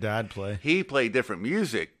 What did your dad play? He played different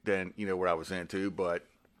music than, what I was into, but,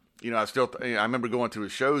 I still, I remember going to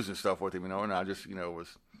his shows and stuff with him, and I just,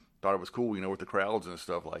 thought it was cool, with the crowds and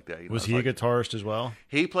stuff like that. Was he a guitarist as well?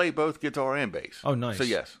 He played both guitar and bass. Oh, nice. So,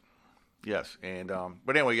 yes. And,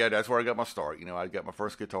 but anyway, that's where I got my start. I got my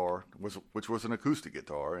first guitar, which was an acoustic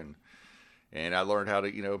guitar, and I learned how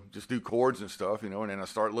to, just do chords and stuff, and then I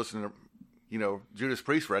started listening to, Judas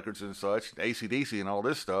Priest records and such, AC/DC and all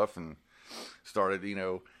this stuff, and started,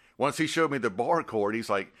 once he showed me the bar chord, he's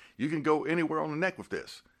like, you can go anywhere on the neck with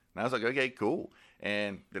this. And I was like, okay, cool.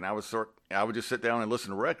 And then I would just sit down and listen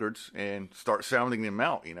to records and start sounding them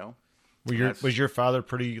out, Was your father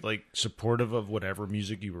pretty supportive of whatever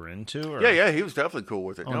music you were into? Or? Yeah, he was definitely cool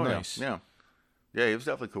with it. Oh, nice. Yeah, he was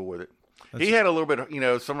definitely cool with it. He had a little bit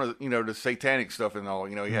of, some of the, the satanic stuff and all,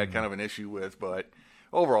 he had kind of an issue with, but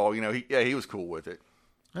overall, he was cool with it.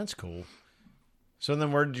 That's cool. So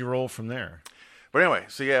then where did you roll from there? But anyway,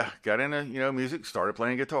 so got into, music, started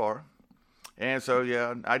playing guitar. And so,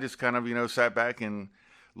 I just kind of, sat back and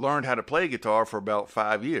learned how to play guitar for about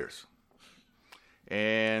 5 years.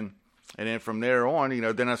 And then from there on,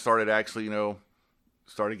 then I started actually,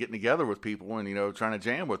 started getting together with people and, trying to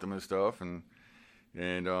jam with them and stuff. And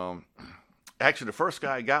actually the first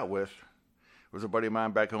guy I got with was a buddy of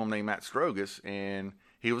mine back home named Matt Strogas, and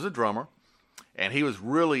he was a drummer, and he was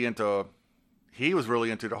really into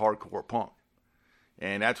the hardcore punk.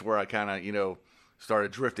 And that's where I kind of,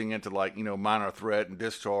 started drifting into Minor Threat and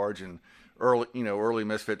Discharge and early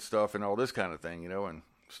Misfit stuff and all this kind of thing, and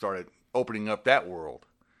started opening up that world.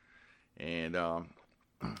 And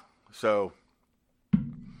so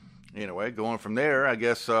anyway, going from there, I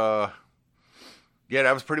guess yeah,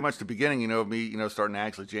 that was pretty much the beginning, of me, starting to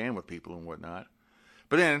actually jam with people and whatnot.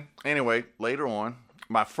 But then, anyway, later on,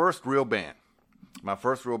 my first real band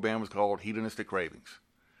was called Hedonistic Cravings.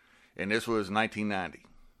 And this was 1990.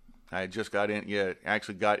 I had just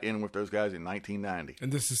actually got in with those guys in 1990.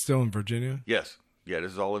 And this is still in Virginia? Yes. Yeah,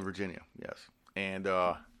 this is all in Virginia. Yes. And,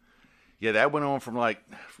 that went on from like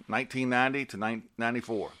 1990 to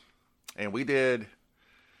 1994. And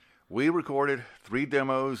we recorded 3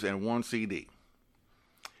 demos and 1 CD.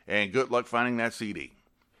 And good luck finding that CD.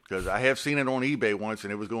 Because I have seen it on eBay once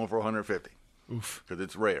and it was going for $150. Oof. Because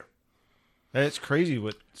it's rare. It's crazy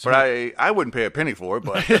but I wouldn't pay a penny for it.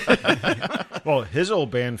 But well, his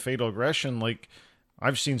old band, Fatal Aggression, like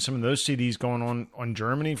I've seen some of those CDs going on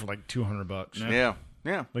Germany for like $200.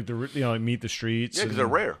 Yeah. Like like Meet the Streets. Yeah, because they're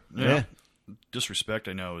rare. Yeah. Disrespect,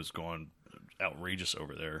 I know, is going outrageous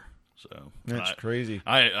over there. So that's crazy.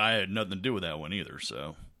 I had nothing to do with that one either.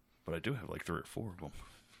 So, but I do have like 3 or 4 of them.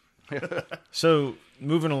 So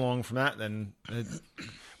moving along from that, then.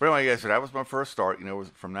 But anyway, so that was my first start. Was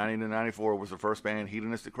from 90 to 94 was the first band,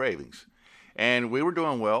 Hedonistic Cravings. And we were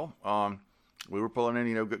doing well. We were pulling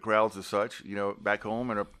in, good crowds and such, back home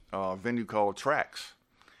at a venue called Trax.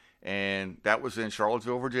 And that was in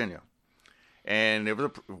Charlottesville, Virginia. And it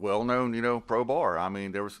was a well-known, pro bar. I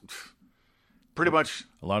mean, there was pretty much...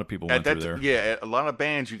 A lot of people went through there. Yeah, a lot of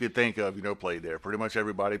bands you could think of, played there. Pretty much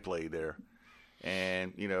everybody played there.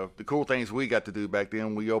 And, the cool things we got to do back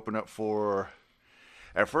then, we opened up for...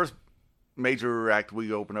 Our first major act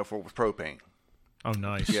we opened up for was Propane. Oh,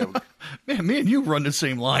 nice. Yeah. Man, me and you run the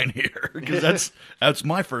same line here. Because that's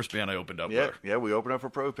my first band I opened up for. Yeah, we opened up for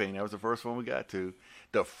Propane. That was the first one we got to.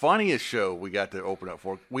 The funniest show we got to open up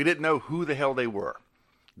for, we didn't know who the hell they were.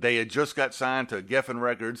 They had just got signed to Geffen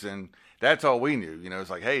Records, and that's all we knew. It's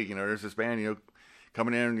like, hey, there's this band,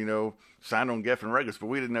 coming in, signed on Geffen Records, but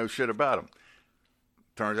we didn't know shit about them.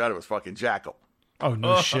 Turns out it was fucking Jackal. Oh,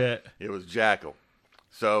 no shit. It was Jackal.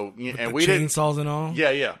 So, with and the we didn't... chainsaws and all?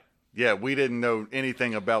 Yeah, we didn't know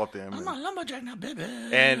anything about them. I'm a lumberjack now, baby.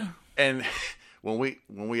 And when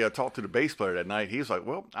we talked to the bass player that night, he was like,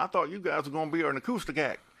 well, I thought you guys were going to be an acoustic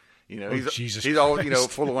act. He's all,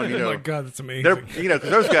 full on, Oh, my God, that's amazing.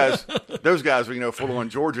 Because those guys were, full on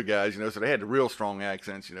Georgia guys, so they had the real strong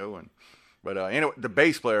accents, But anyway, the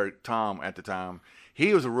bass player, Tom, at the time,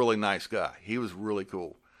 he was a really nice guy. He was really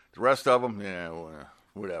cool. The rest of them,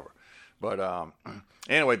 whatever. But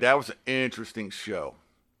anyway, that was an interesting show.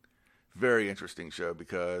 Very interesting show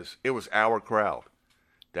because it was our crowd.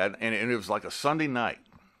 And it was like a Sunday night.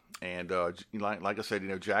 And like I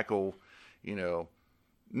said, Jackal,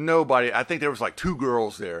 nobody, I think there was like 2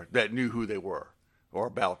 girls there that knew who they were or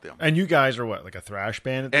about them. And you guys are what, like a thrash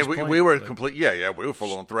band at this point? We were complete, we were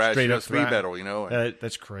full on thrash, straight up speed metal, And,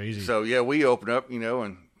 that's crazy. So, we opened up,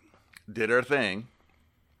 and did our thing.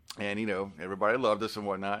 And, everybody loved us and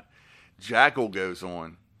whatnot. Jackal goes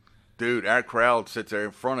on. Dude, our crowd sits there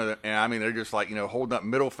in front of them, and I mean, they're just like, holding up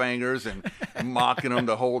middle fingers and mocking them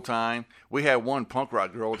the whole time. We had one punk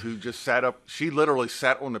rock girl who just sat up. She literally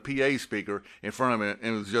sat on the PA speaker in front of them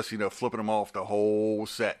and was just, flipping them off the whole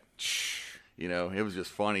set. It was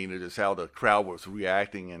just funny, just how the crowd was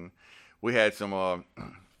reacting. And we had some,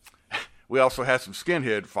 we also had some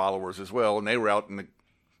skinhead followers as well, and they were out in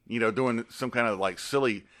the, doing some kind of like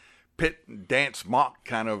silly pit dance mock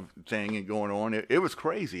kind of thing and going on. It was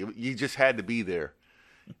crazy. You just had to be there.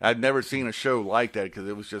 I'd never seen a show like that because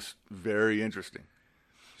it was just very interesting.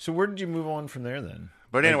 So where did you move on from there then?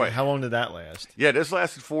 But anyway, how long did that last? Yeah, this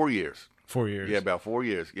lasted 4 years. 4 years. Yeah, about 4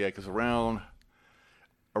 years. Yeah, because around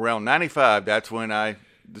 95, that's when I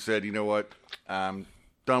said, you know what, I'm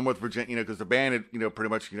done with Virginia. Because the band had, pretty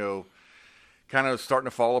much, kind of starting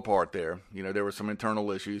to fall apart there. There were some internal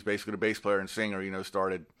issues. Basically, the bass player and singer,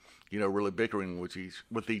 started, really bickering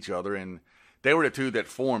with each other, and they were the 2 that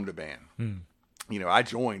formed the band. I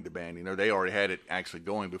joined the band. They already had it actually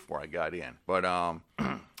going before I got in. But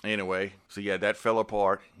anyway, so yeah, that fell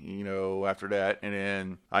apart. After that, and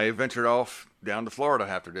then I ventured off down to Florida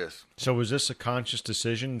after this. So was this a conscious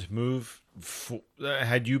decision to move?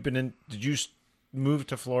 Did you move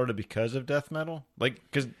to Florida because of death metal?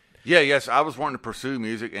 Yes, I was wanting to pursue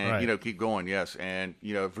music and keep going. Yes, and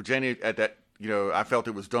Virginia at that. I felt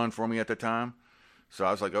it was done for me at the time. So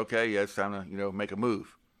I was like, okay, yeah, it's time to, make a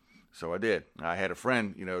move. So I did. I had a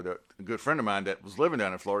friend, a good friend of mine that was living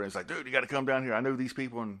down in Florida. He's like, dude, you got to come down here. I know these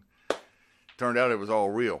people. And turned out it was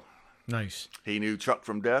all real. Nice. He knew Chuck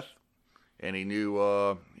from Death, and he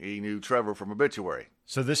knew Trevor from Obituary.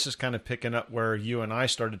 So this is kind of picking up where you and I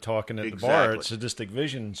started talking at the bar at Sadistic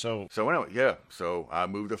Vision. So anyway, yeah. So I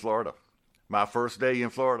moved to Florida. My first day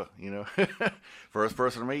in Florida, first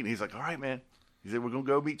person to meet. And he's like, all right, man. He said, we're going to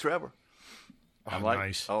go meet Trevor. I'm like,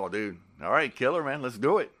 nice. Oh, dude. All right, killer, man. Let's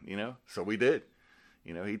do it. So we did.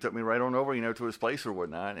 He took me right on over, to his place or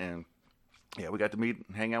whatnot. And, yeah, we got to meet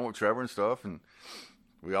and hang out with Trevor and stuff. And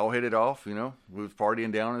we all hit it off, We was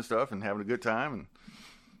partying down and stuff and having a good time. And,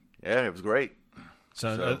 yeah, it was great.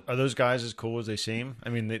 So are those guys as cool as they seem? I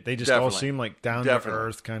mean, they just all seem like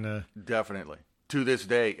down-to-earth kind of. Definitely. To this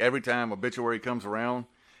day, every time Obituary comes around,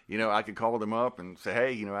 I can call them up and say,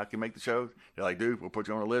 hey, I can make the show. They're like, dude, we'll put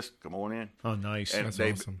you on the list. Come on in. Oh, nice. And That's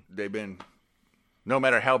awesome. They've been, no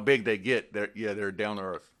matter how big they get, they're down to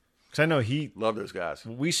earth. Because I know love those guys.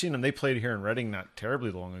 We seen them. They played here in Reading not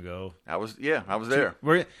terribly long ago. I was there.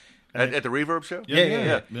 Were you? At the Reverb show?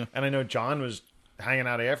 Yeah. And I know John was hanging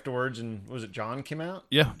out afterwards, and was it John came out?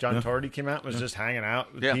 Yeah. John Tardy came out, was just hanging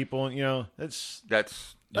out with people, and that's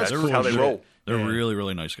cool. how they roll. They're really,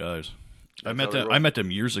 really nice guys. I met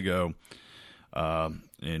them years ago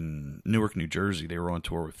in Newark, New Jersey. They were on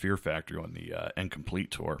tour with Fear Factory on the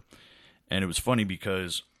Incomplete tour. And it was funny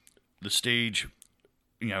because the stage,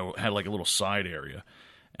 had like a little side area.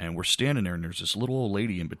 And we're standing there, and there's this little old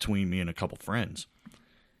lady in between me and a couple friends.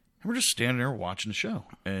 And we're just standing there watching the show.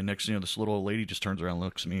 And next thing you know, this little old lady just turns around and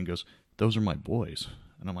looks at me and goes, those are my boys.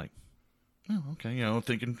 And I'm like, oh, okay,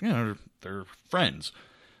 thinking, they're friends.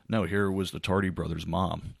 No, here was the Tardy brothers'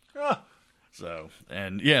 mom. So,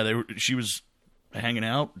 and yeah, she was hanging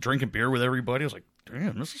out, drinking beer with everybody. I was like,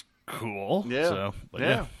 damn, this is cool. Yeah. So,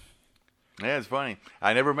 yeah, it's funny.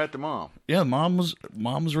 I never met the mom. Yeah, mom was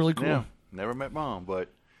really cool. Yeah, never met mom, but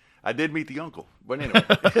I did meet the uncle. But anyway.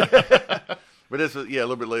 But this is, a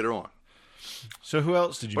little bit later on. So who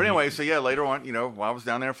else did you meet? Anyway, later on, while I was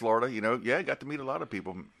down there in Florida, got to meet a lot of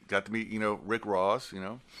people. Got to meet, Rick Ross,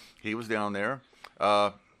 he was down there.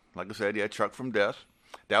 Like I said, Chuck from Death.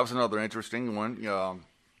 That was another interesting one.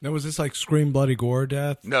 Now, was this like Scream Bloody Gore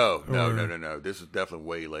Death? No. This is definitely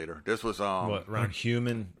way later. This was around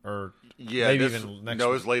Human or maybe even next. No,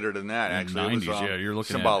 it was later than that. Actually, 90s. It was, you're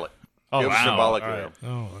looking Symbolic. It was Symbolic. Right.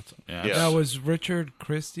 Oh, that's yes. That was Richard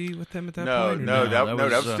Christie with them at that point? No, that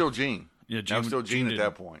was still Gene. Yeah, that was still Gene at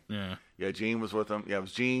that point. Yeah, Gene was with them. Yeah, it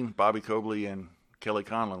was Gene, Bobby Cobley, and Kelly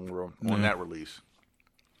Conlon were on that release.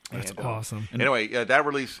 That's awesome. Anyway, that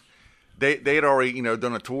release, they had already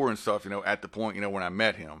done a tour and stuff. At the point when I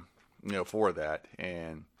met him, for that,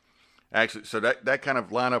 and actually, so that kind of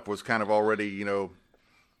lineup was kind of already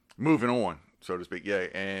moving on, so to speak. Yeah,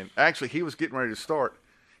 and actually, he was getting ready to start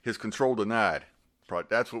his Control Denied.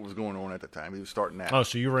 That's what was going on at the time. He was starting that. Oh,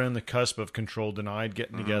 so you were in the cusp of Control Denied,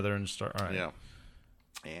 getting together and start. All right. Yeah.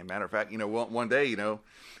 And matter of fact, one day,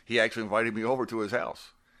 he actually invited me over to his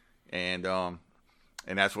house, and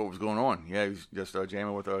that's what was going on. Yeah, he was just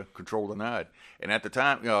jamming with Control Denied. And at the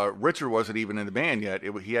time, Richard wasn't even in the band yet.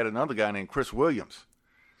 He had another guy named Chris Williams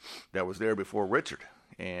that was there before Richard.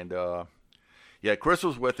 And Chris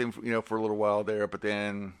was with him, for a little while there, but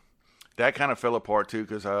then that kind of fell apart too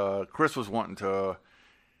because Chris was wanting to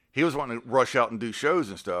rush out and do shows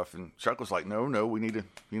and stuff, and Chuck was like, no, we need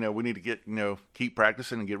to get keep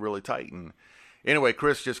practicing and get really tight. And anyway,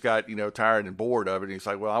 Chris just got tired and bored of it, and he's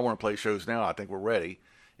like, well, I want to play shows now. I think we're ready,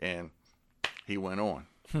 and he went on.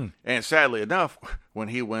 And sadly enough, when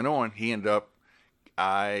he went on, he ended up,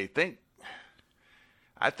 I think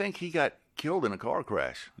he got killed in a car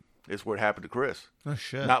crash. Is what happened to Chris. Oh,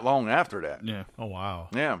 shit. Not long after that. Yeah. Oh, wow.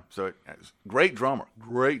 Yeah. So, great drummer.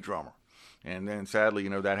 And then, sadly,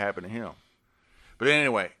 that happened to him. But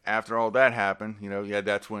anyway, after all that happened,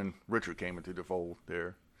 that's when Richard came into the fold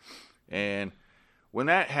there. And when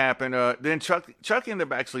that happened, then Chuck ended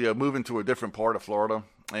up actually moving to a different part of Florida.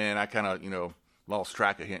 And I kind of, lost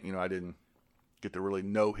track of him. I didn't get to really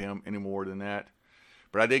know him any more than that.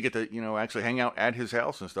 But I did get to, actually hang out at his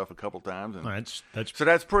house and stuff a couple times. And so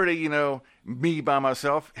that's pretty, me by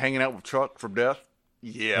myself hanging out with Chuck from Death.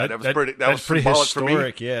 Yeah, that was pretty. That was pretty symbolic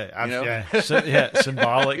historic. For me. Yeah,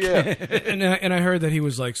 symbolic. Yeah, and I heard that he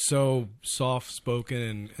was like so soft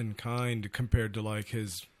spoken and kind compared to like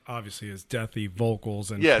his deathy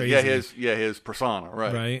vocals and crazy. his persona.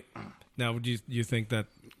 Right. Now, would you think that?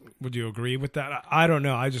 Would you agree with that? I don't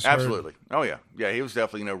know. I just absolutely. Oh yeah. He was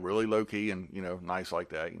definitely really low key and nice like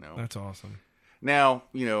that. That's awesome. Now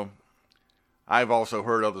I've also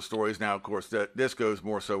heard other stories. Now, of course, that this goes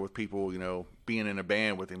more so with people being in a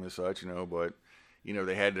band with him and such. But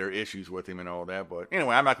they had their issues with him and all that. But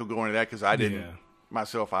anyway, I'm not gonna go into that because I didn't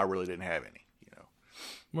myself. I really didn't have any.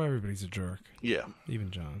 Well, everybody's a jerk. Yeah,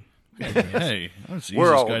 even John. Hey,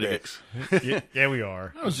 we're all dicks. Yeah, we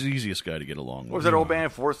are. I was the easiest guy to get along with. What was that old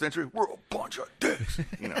band, 4th Century? We're a bunch of dicks.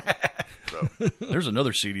 So there's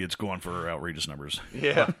another CD that's going for outrageous numbers.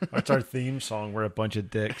 Yeah, that's our theme song. We're a bunch of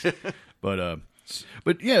dicks. But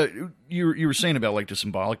yeah, you were saying about like the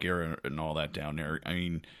symbolic era and all that down there. I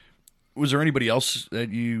mean, was there anybody else that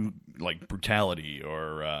you like, Brutality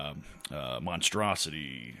or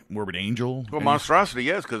Monstrosity, Morbid Angel? Well, Monstrosity,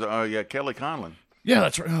 yes, because Kelly Conlon. Yeah,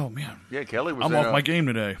 that's right. Oh man, yeah, Kelly was. I'm off my game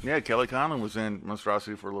today. Yeah, Kelly Conlon was in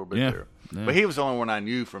Monstrosity for a little bit there, but he was the only one I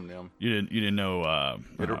knew from them. You didn't know?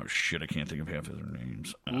 Oh shit, I can't think of half of their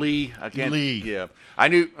names. Lee, I can't. Lee, yeah, I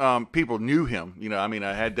knew. People knew him. You know, I mean,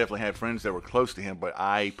 I had definitely had friends that were close to him, but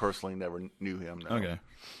I personally never knew him. No. Okay,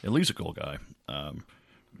 at least a cool guy.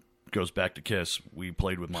 Goes back to Kiss. We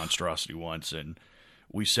played with Monstrosity once, and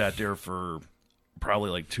we sat there for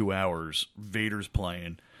probably like 2 hours. Vader's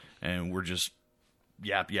playing, and we're just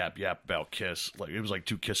yap about Kiss. Like, it was like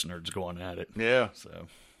two Kiss nerds going at it. Yeah. So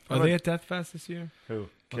are they at Death Fest this year? Who?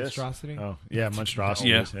 Monstrosity? Oh, yeah, Monstrosity.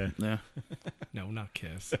 Yeah. No, not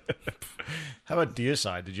Kiss. How about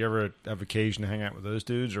Deicide? Did you ever have occasion to hang out with those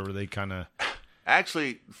dudes, or were they kind of...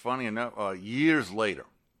 Actually, funny enough, years later,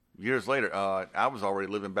 I was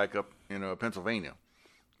already living back up in Pennsylvania.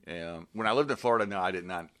 And when I lived in Florida, no, I did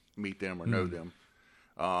not meet them or know them.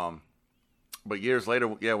 But years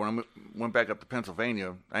later, yeah, when I went back up to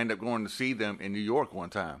Pennsylvania, I ended up going to see them in New York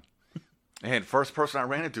one time. And the first person I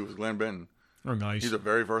ran into was Glenn Benton. Oh, nice. He's the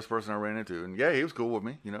very first person I ran into. And, yeah, he was cool with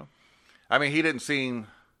me, you know. I mean, he didn't seem,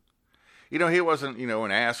 he wasn't,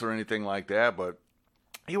 an ass or anything like that, but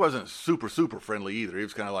he wasn't super, super friendly either. He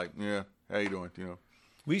was kind of like, yeah, how you doing,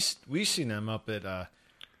 We seen them up at,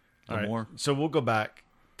 Baltimore. Right, so we'll go back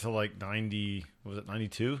to like 90, was it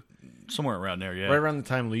 92? Somewhere around there, yeah. Right around the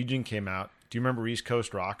time Legion came out. Do you remember East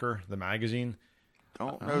Coast Rocker, the magazine?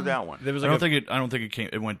 Don't know that one. There was like I don't think it came.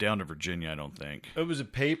 It went down to Virginia. I don't think it was a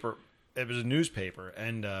paper. It was a newspaper,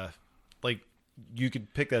 and like you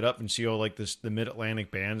could pick that up and see all like the Mid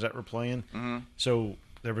Atlantic bands that were playing. Mm-hmm. So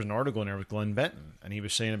there was an article in there with Glenn Benton, and he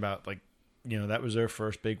was saying about like that was their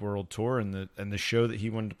first big world tour, and the show that he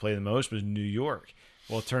wanted to play the most was New York.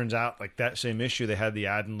 Well, it turns out like that same issue they had the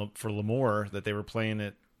ad for Lemoore that they were playing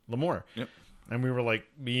at Lemoore. Yep. And we were like,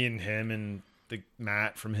 me and him and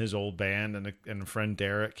Matt from his old band and a friend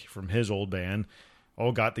Derek from his old band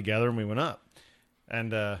all got together and we went up.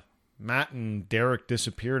 And Matt and Derek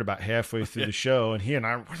disappeared about halfway through the show, and he and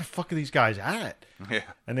I, where the fuck are these guys at? Yeah.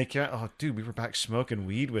 And they came out, oh, dude, we were back smoking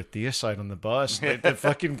weed with Deicide on the bus. The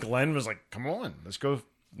fucking Glenn was like, come on, let's go.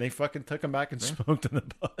 They fucking took him back and smoked on the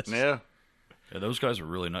bus. Yeah. Yeah, those guys were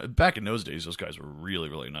really nice. Back in those days, those guys were really,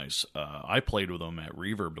 really nice. I played with them at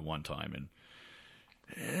Reverb the one time, and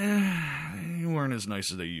they weren't as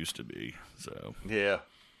nice as they used to be. So yeah,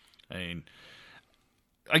 I mean,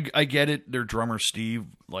 I get it. Their drummer Steve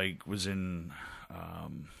was in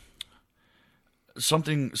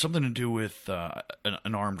something to do with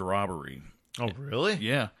an armed robbery. Oh, really?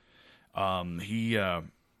 Yeah. He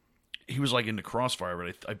was like into Crossfire,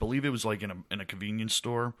 but I believe it was like in a convenience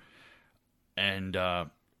store. And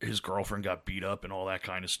his girlfriend got beat up and all that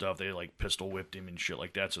kind of stuff. They like pistol whipped him and shit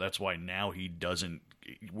like that. So that's why now he doesn't.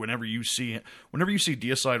 Whenever you see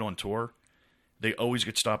Deicide on tour, they always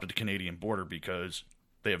get stopped at the Canadian border because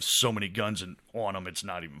they have so many guns on them. It's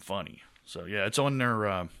not even funny. So yeah, it's on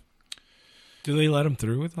their. Do they let them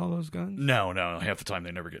through with all those guns? No. Half the time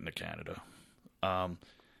they never get into Canada.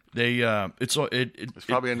 It's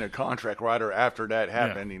probably in their contract right or after that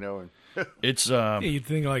happened, And it's you'd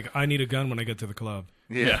think like I need a gun when I get to the club.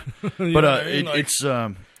 Yeah. But it's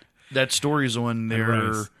that story is on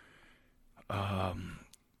their I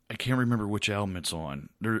can't remember which album it's on.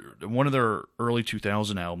 One of their early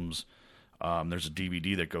 2000 albums. There's a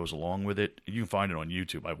DVD that goes along with it. You can find it on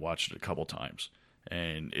YouTube. I've watched it a couple times,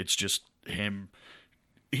 and it's just him.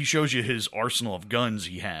 He shows you his arsenal of guns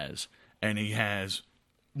he has, and he has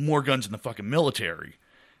more guns than the fucking military.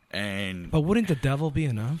 But wouldn't the devil be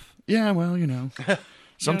enough? Yeah, well,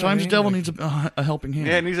 sometimes the devil needs a helping hand.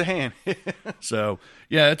 Yeah, it needs a hand. So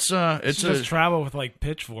yeah, it's just travel with like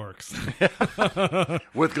pitchforks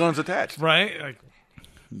with guns attached, right? Like,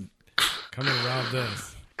 come and rob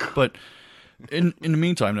this. But in the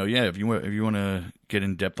meantime, though, yeah, if you want to get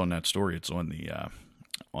in depth on that story, it's on the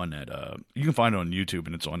you can find it on YouTube,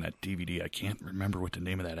 and it's on that DVD. I can't remember what the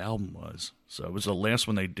name of that album was. So it was the last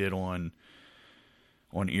one they did on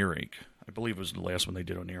Earache. I believe it was the last one they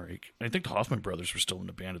did on Earache. I think the Hoffman brothers were still in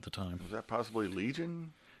the band at the time. Was that possibly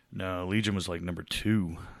Legion? No, Legion was like number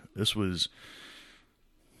 2. This was...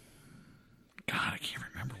 God, I can't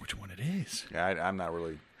remember which one it is. Yeah, I'm not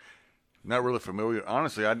really familiar.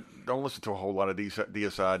 Honestly, I don't listen to a whole lot of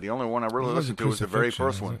Deicide. The only one I really listened to was the very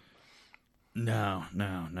first one. No.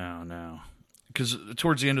 because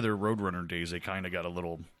towards the end of their Roadrunner days, they kind of got a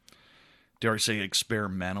little, dare I say,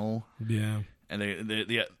 experimental. Yeah. And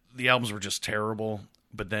the albums were just terrible.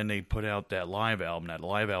 But then they put out that live album. That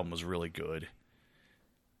live album was really good.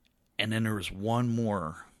 And then there was one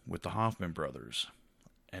more with the Hoffman brothers.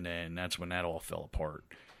 And then that's when that all fell apart.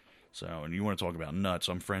 So, and you want to talk about nuts.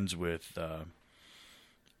 I'm friends with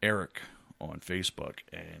Eric on Facebook.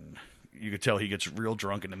 And you could tell he gets real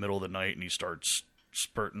drunk in the middle of the night and he starts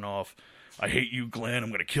spurting off, "I hate you, Glenn. I'm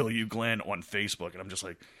going to kill you, Glenn," on Facebook. And I'm just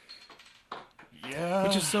like, yeah.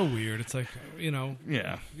 Which is so weird. It's like,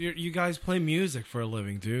 Yeah. You guys play music for a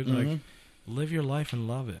living, dude. Mm-hmm. Like, live your life and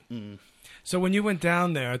love it. Mm. So when you went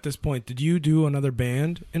down there at this point, did you do another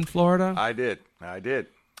band in Florida? I did.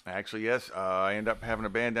 Actually, yes. I ended up having a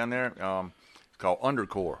band down there. It's called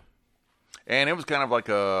Undercore. And it was kind of like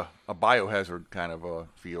a Biohazard kind of a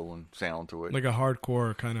feel and sound to it. Like a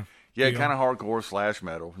hardcore kind of Yeah, kind of hardcore /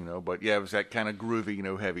 metal, But, yeah, it was that kind of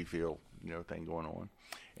groovy, heavy feel, thing going on.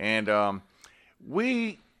 And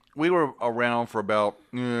we were around for about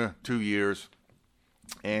 2 years.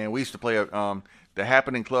 And we used to play the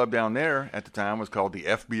happening club down there at the time was called the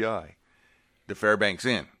FBI, the Fairbanks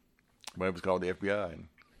Inn. But it was called the FBI. And,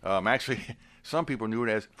 actually, some people knew it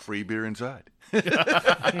as free beer inside. But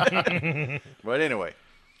anyway,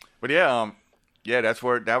 yeah,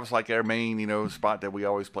 that was like our main, spot that we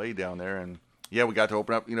always played down there. And yeah, we got to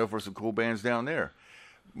open up, for some cool bands down there.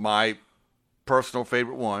 My personal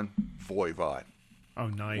favorite one, Voivod. Oh,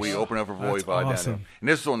 nice. We opened up for Voivod down there. And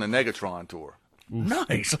this is on the Negatron tour. Oof.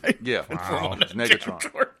 Nice. Yeah. Wow.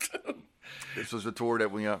 Negatron. This was a tour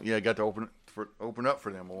that we got to open up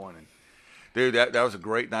for them on. And dude, that was a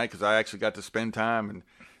great night because I actually got to spend time and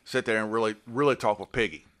sit there and really talk with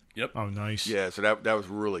Piggy. Yep. Oh, nice. Yeah, so that was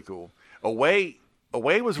really cool. Away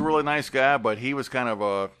was a really nice guy, but he was kind of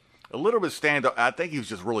a little bit stand-up. I think he was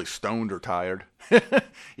just really stoned or tired.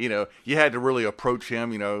 You had to really approach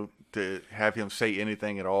him, to have him say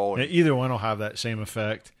anything at all. And either one will have that same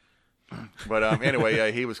effect. But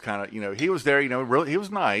anyway, he was kind of, he was there, really, he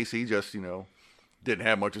was nice. He just, didn't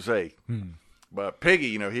have much to say. But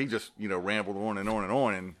Piggy, he just, rambled on and on and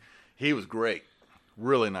on, and he was great.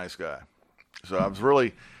 Really nice guy. So I was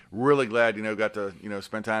really, really glad, got to,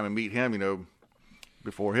 spend time and meet him,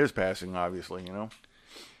 before his passing, obviously,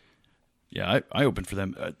 Yeah, I opened for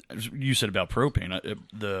them. You said about Propane.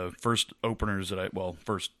 The first openers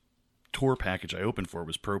first tour package I opened for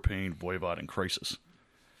was Propane, Voivod, and Crisis.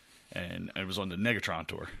 And it was on the Negatron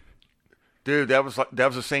tour. Dude, that was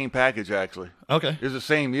the same package, actually. Okay. It was the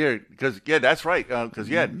same year. Because, yeah, that's right. Because,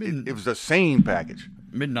 it was the same package.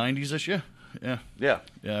 Mid-90s-ish, yeah. Yeah. Yeah.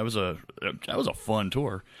 Yeah, that was a fun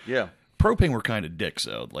tour. Yeah. Propane were kind of dicks,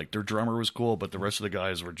 though. Like, their drummer was cool, but the rest of the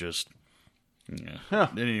guys were just... Yeah. Huh.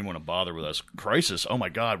 They didn't even want to bother with us. Crisis, oh my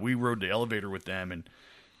God, we rode the elevator with them and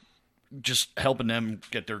just helping them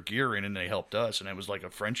get their gear in, and they helped us, and it was like a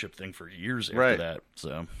friendship thing for years after that.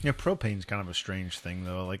 So yeah, Propane's kind of a strange thing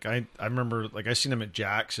though. Like I remember, like I seen them at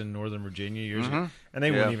Jack's in Northern Virginia years ago, and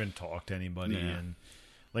they wouldn't even talk to anybody,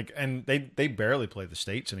 and they barely play the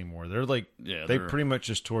States anymore. They're like they pretty much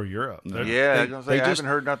just tour Europe. I haven't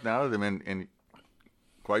heard nothing out of them in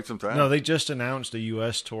quite some time. No, they just announced a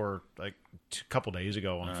U.S. tour like a couple days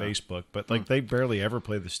ago on Facebook, but like they barely ever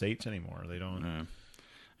play the States anymore. They don't.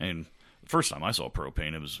 And the first time I saw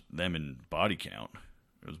Propane, it was them in Body Count.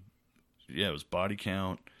 It was Body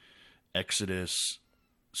Count, Exodus,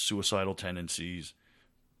 Suicidal Tendencies,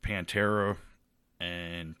 Pantera,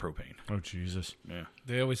 and Propane. Oh, Jesus. Yeah.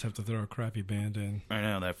 They always have to throw a crappy band in. I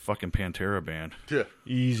know, that fucking Pantera band. Yeah.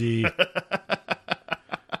 Easy.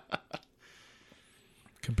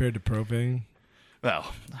 Compared to Propane?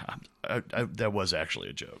 Well, that was actually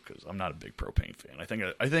a joke because I'm not a big Propane fan. I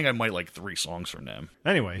think I might like 3 songs from them.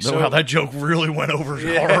 Anyway, so how that joke really went over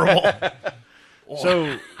horrible.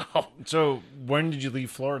 So when did you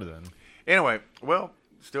leave Florida then? Anyway, well,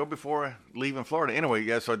 still before leaving Florida. Anyway,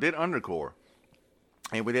 yeah, so I did Undercore.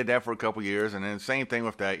 And we did that for a couple years, and then same thing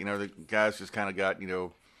with that. The guys just kind of got,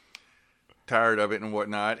 tired of it and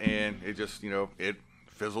whatnot, and it just, it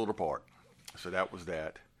fizzled apart. So that was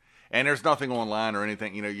that. And there's nothing online or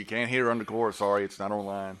anything. You can't hear Undercore. Sorry, it's not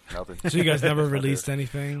online. Nothing. So you guys never released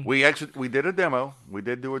anything? We did a demo. We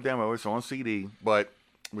did do a demo. It's on CD, but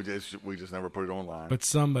we just never put it online. But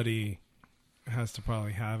somebody has to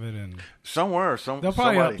probably have it, and somewhere, they'll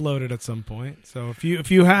probably upload it at some point. So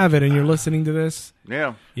if you have it and you're listening to this,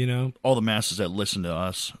 all the masses that listen to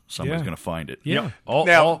us, somebody's going to find it. Yeah, all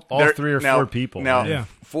 3 or 4 people. Now,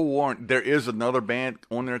 full warrant, there is another band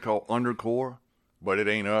on there called Undercore, but it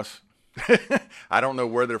ain't us. I don't know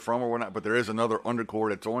where they're from or whatnot, but there is another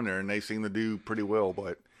Undercore that's on there, and they seem to do pretty well.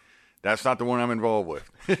 But That's not the one I'm involved with.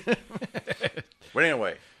 But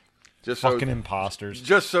anyway, just fucking imposters.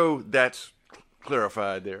 Just so that's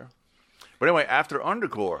clarified there. But anyway, after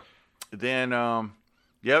Undercore, then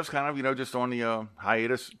it was kind of just on the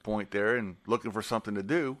hiatus point there and looking for something to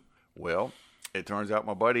do. Well, it turns out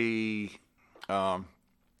my buddy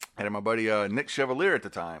Nick Chevalier at the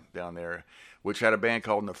time down there, which had a band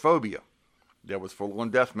called Nephobia that was full on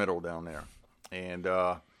death metal down there, and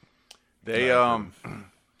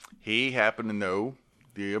he happened to know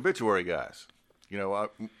the Obituary guys.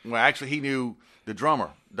 Actually, he knew the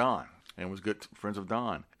drummer, Don, and was good friends with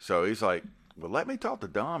Don. So he's like, well, let me talk to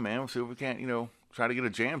Don, man. We'll see if we can't, try to get a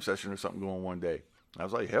jam session or something going one day. I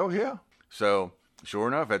was like, hell yeah. So sure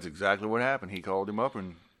enough, that's exactly what happened. He called him up,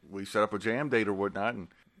 and we set up a jam date or whatnot, and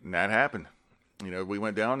that happened. We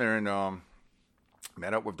went down there and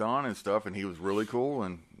met up with Don and stuff, and he was really cool,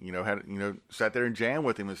 and sat there and jammed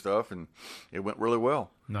with him and stuff, and it went really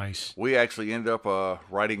well. Nice. We actually ended up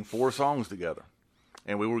writing 4 songs together,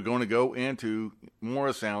 and we were going to go into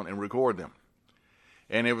Morrisound and record them.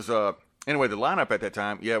 And it was anyway, the lineup at that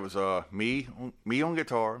time, it was me on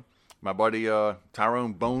guitar, my buddy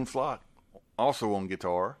Tyrone Bone Flock also on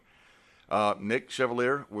guitar, Nick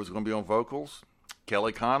Chevalier was going to be on vocals,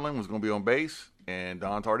 Kelly Conlon was going to be on bass, and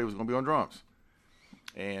Don Tardy was going to be on drums.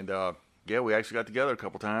 And we actually got together a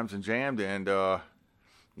couple times and jammed, and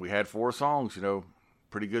we had 4 songs,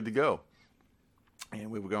 pretty good to go.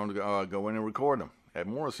 And we were going to go in and record them at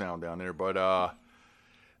Morrisound down there. But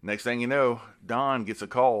next thing you know, Don gets a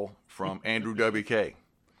call from Andrew WK.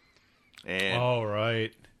 And all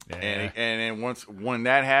right. Yeah. And when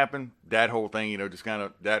that happened, that whole thing, just kind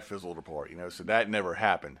of that fizzled apart, So that never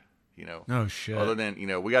happened, Oh shit. Other than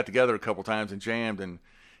we got together a couple times and jammed, and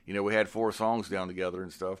we had 4 songs down together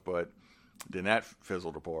and stuff, but then that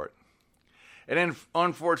fizzled apart. And then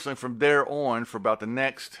unfortunately, from there on, for about the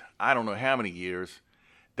next I don't know how many years,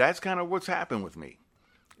 that's kind of what's happened with me.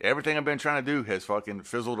 Everything I've been trying to do has fucking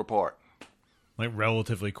fizzled apart. Like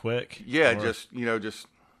relatively quick. Yeah, just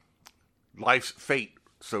life's fate,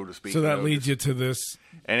 so to speak. So that leads you to this.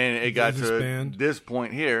 And then it got to band. This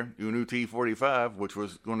point here, UNU-T-45, which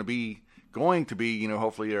was going to be,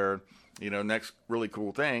 hopefully our, next really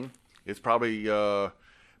cool thing. It's probably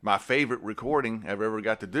my favorite recording I've ever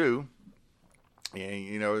got to do.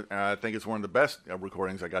 And, I think it's one of the best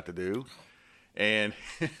recordings I got to do. And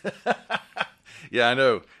yeah, I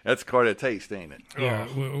know. That's quite a taste, ain't it? Yeah,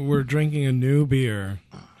 we're drinking a new beer.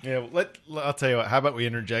 Yeah, I'll tell you what. How about we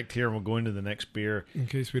interject here and we'll go into the next beer. In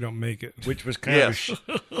case we don't make it. Which was kind of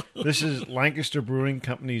this is Lancaster Brewing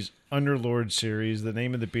Company's Underlord series. The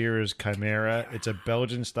name of the beer is Chimera. It's a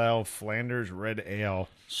Belgian-style Flanders red ale.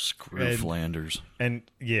 Screw Flanders. And,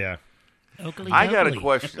 yeah. I got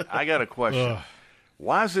a question.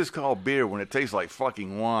 Why is this called beer when it tastes like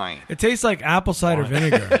fucking wine? It tastes like apple cider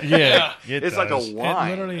vinegar. Yeah, it's like a wine.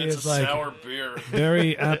 It literally it's is a like sour beer.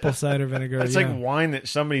 Very apple cider vinegar. It's like wine that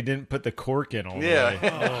somebody didn't put the cork in all the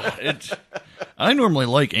way. I normally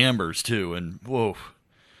like ambers too, and whoa,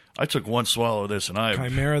 I took one swallow of this, and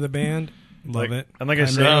Chimera the band, love it. And like I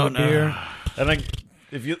said, beer. And like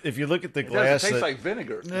if you look at the glass, it tastes like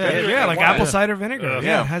vinegar. Yeah, like apple cider vinegar.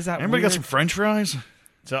 Yeah, it has that. Anybody got some French fries?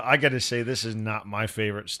 So I got to say, this is not my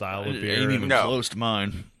favorite style of beer. It ain't even close to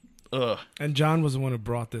mine. Ugh. And John was the one who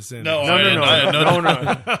brought this in. No.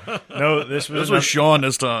 This was Sean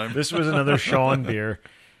this time. This was another Sean beer.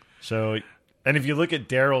 So, and if you look at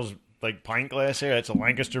Darrell's pint glass here, it's a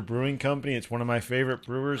Lancaster Brewing Company. It's one of my favorite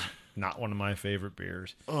brewers. Not one of my favorite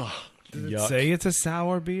beers. Ugh. Did it say it's a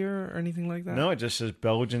sour beer or anything like that? No, it just says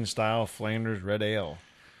Belgian style Flanders red ale.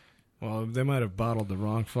 Well, they might have bottled the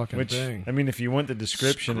wrong fucking thing. I mean, if you want the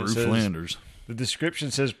description, it says Flanders. The description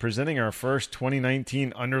says presenting our first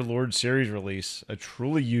 2019 Underlord series release, a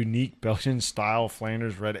truly unique Belgian-style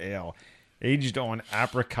Flanders red ale, aged on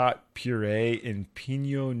apricot puree in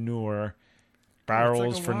Pinot Noir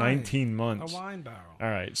barrels for 19 months. A wine barrel. All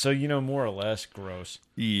right, so more or less gross.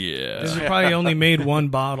 Yeah. This is probably only made one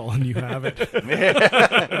bottle, and you have it.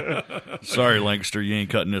 Sorry, Lancaster, you ain't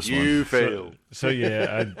cutting this one. You failed. So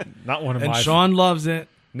yeah, not one of my. And Sean loves it.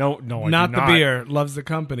 No, not the beer. Loves the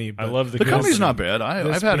company. But I love the company's not bad.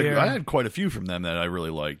 I had quite a few from them that I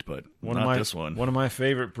really liked, but this one. One of my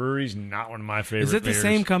favorite breweries. Not one of my favorite. Is it the beers.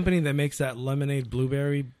 same company that makes that lemonade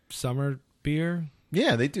blueberry summer beer?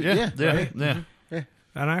 Yeah, they do. Yeah.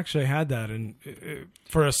 And I actually had that, and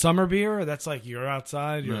for a summer beer, that's like you're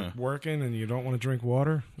outside, you're working, and you don't want to drink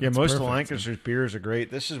water. Yeah, most of Lancaster's beers are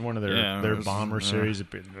great. This is one of their bomber series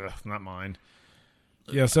of beers. Not mine.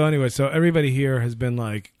 Yeah, so anyway, everybody here has been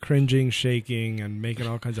like cringing, shaking, and making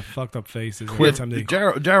all kinds of fucked up faces.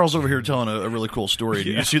 Darrell's over here telling a really cool story, and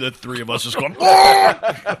you see the three of us just going,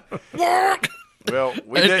 well,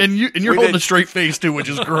 you're holding a straight face too, which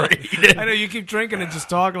is great. I know you keep drinking and just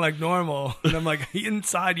talking like normal, and I'm like,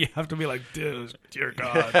 inside you have to be like, dude, dear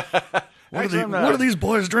God, what are these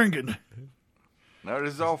boys drinking? No,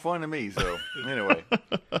 this is all fun to me. So anyway.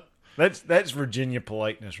 That's Virginia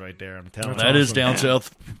politeness right there. I'm telling you. That is down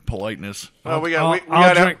south politeness. Well,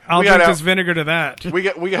 I'll drink this vinegar to that. We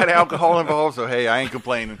got alcohol involved, so hey, I ain't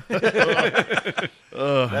complaining. That's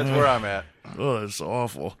where I'm at. Oh, that's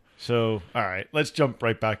awful. So, all right, let's jump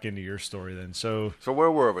right back into your story then. So where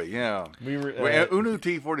were we? Yeah, we were at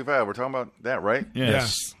UNU-T-45. We're talking about that, right?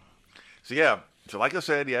 Yes. So like I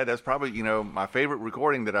said, that's probably my favorite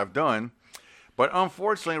recording that I've done. But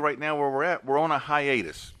unfortunately, right now where we're at, we're on a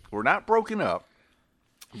hiatus. We're not broken up,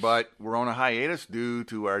 but we're on a hiatus due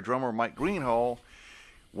to our drummer, Mike Greenhall.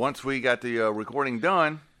 Once we got the recording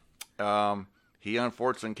done, he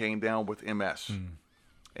unfortunately came down with MS.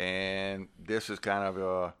 And this is kind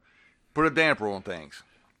of put a damper on things.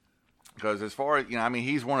 Because as far as,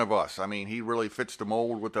 he's one of us. He really fits the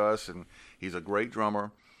mold with us, and he's a great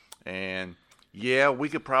drummer. And, we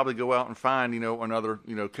could probably go out and find, another,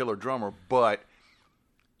 killer drummer, but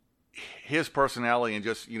his personality and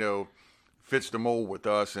just fits the mold with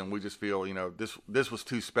us, and we just feel this was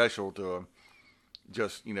too special to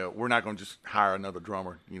just we're not going to just hire another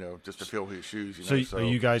drummer just to fill his shoes. So are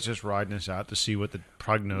you guys just riding this out to see what the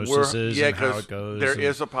prognosis is and how it goes? There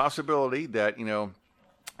is a possibility that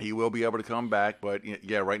he will be able to come back, but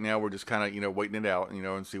right now we're just kind of waiting it out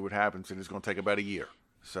and see what happens, and it's going to take about a year.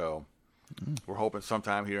 So we're hoping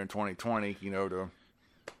sometime here in 2020 to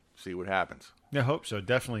see what happens. Yeah, I hope so,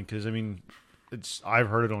 definitely, because I've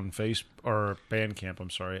heard it on Bandcamp. I'm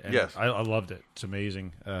sorry, and yes, I loved it. It's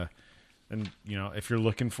amazing, and if you're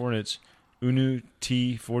looking for it, it's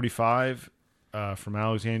UNU-T-45 from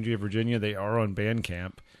Alexandria, Virginia. They are on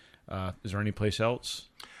Bandcamp. Is there any place else?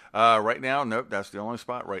 Right now, nope. That's the only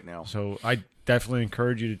spot right now. So I definitely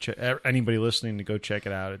encourage you to anybody listening to go check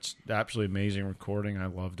it out. It's absolutely amazing recording. I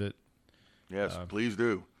loved it. Yes, please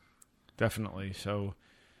do. Definitely. So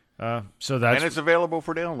that's, and it's available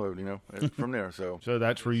for download, from there. So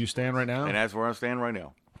that's where you stand right now? And that's where I stand right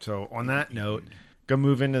now. So on that note, go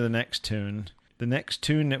move into the next tune. The next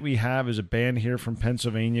tune that we have is a band here from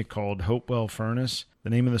Pennsylvania called Hopewell Furnace.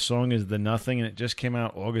 The name of the song is The Nothing, and it just came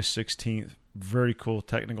out August 16th. Very cool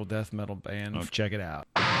technical death metal band. Okay. Check it out.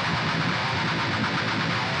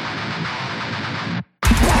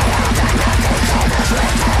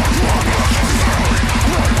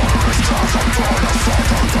 Let's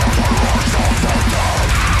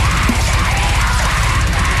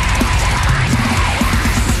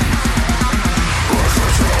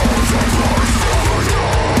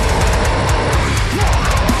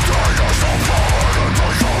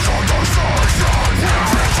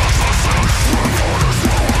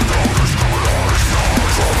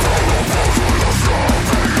go.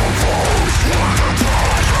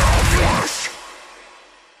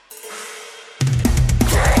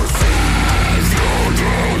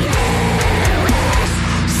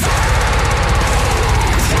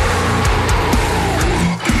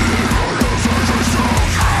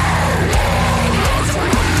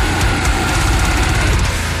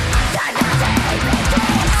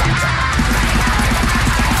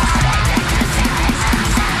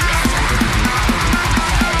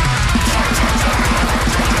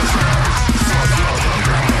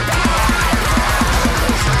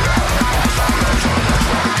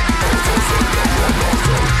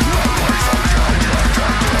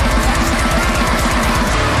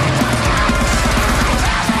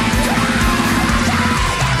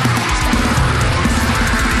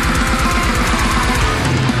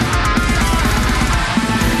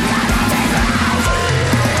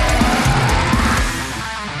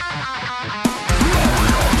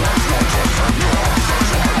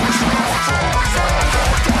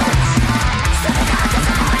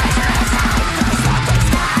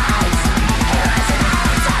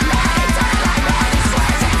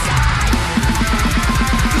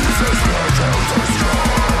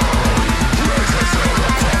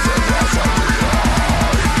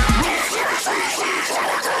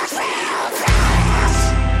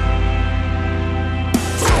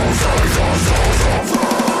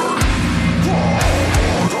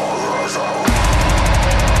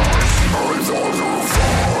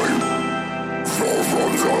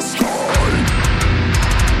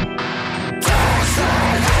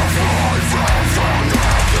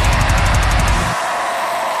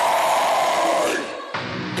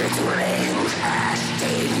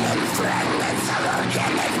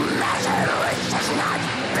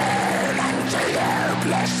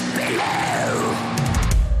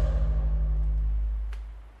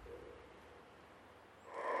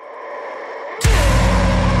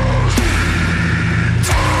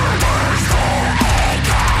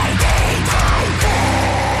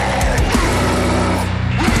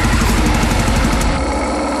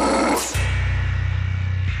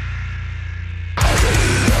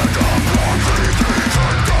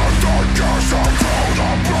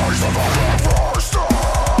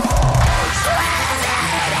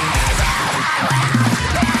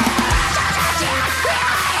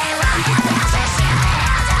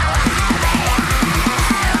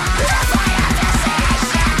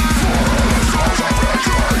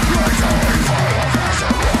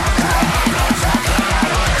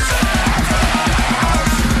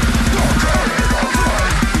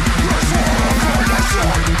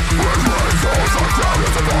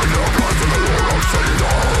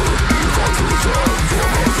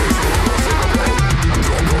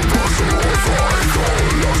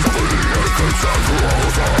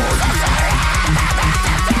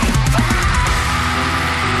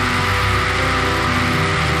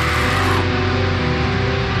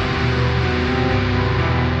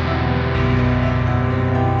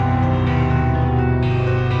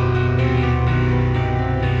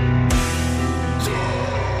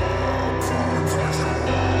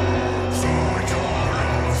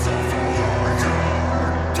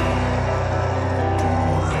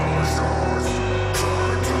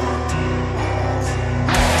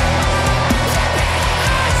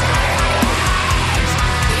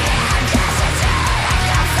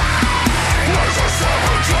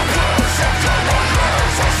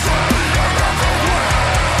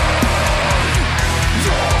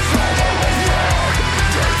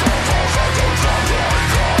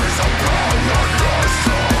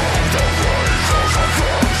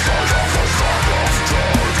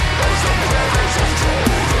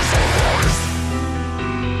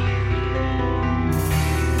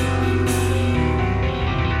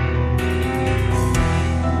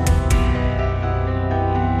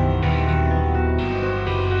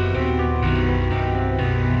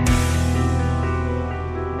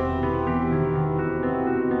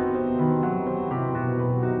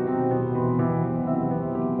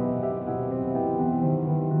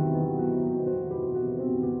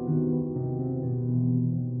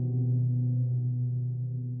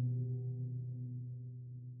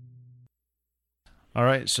 All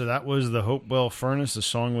right, so that was the Hopewell Furnace. The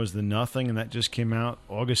song was The Nothing, and that just came out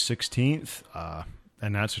August 16th.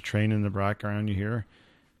 And that's a train in the background you hear,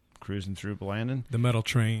 cruising through Blandon. The metal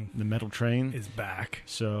train. The metal train. Is back.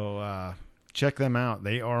 So check them out.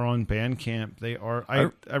 They are on Bandcamp. They are. I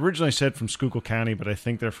originally said from Schuylkill County, but I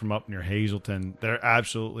think they're from up near Hazleton. They're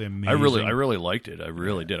absolutely amazing. I really liked it. I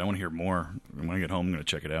really did. I want to hear more. When I get home, I'm going to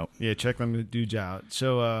check it out. Yeah, check them dudes out.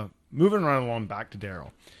 So moving right along back to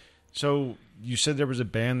Darrell. So you said there was a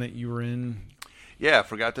band that you were in. Yeah, I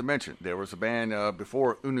forgot to mention. There was a band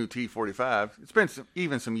before UNU-T-45. It's been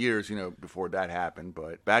some years, before that happened.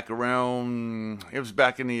 But back around, it was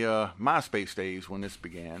back in the MySpace days when this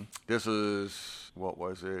began. This is, what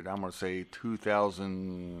was it? I'm going to say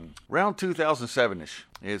around 2007-ish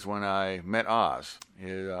is when I met Oz.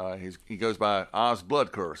 He goes by Oz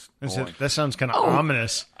Blood Curse. That sounds kind of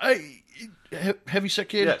ominous. Heavyset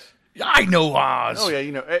Kid? Yes. I know Oz. Oh,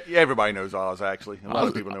 yeah, everybody knows Oz, actually. A lot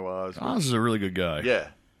of people know Oz. Oz is a really good guy. Yeah.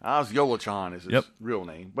 Oz Yolachan is his real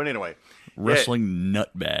name. But anyway. Wrestling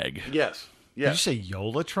nutbag. Yes. Did you say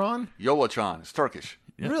Yolatron? Yolachan. It's Turkish.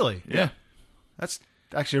 Yeah. Really? Yeah. That's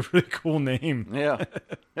actually a really cool name. Yeah.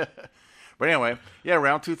 But anyway,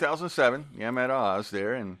 around 2007, I met Oz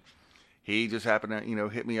there, and he just happened to,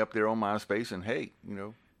 hit me up there on MySpace and, hey,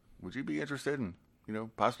 would you be interested in,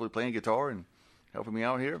 possibly playing guitar and helping me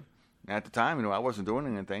out here? At the time, I wasn't doing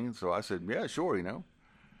anything, so I said, yeah, sure,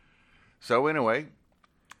 So anyway,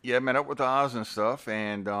 met up with Oz and stuff,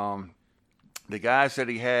 and the guys that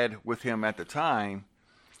he had with him at the time,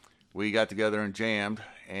 we got together and jammed,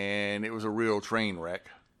 and it was a real train wreck.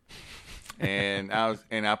 And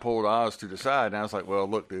I pulled Oz to the side, and I was like, well,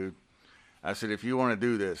 look, dude, I said, if you want to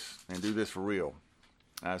do this, and do this for real,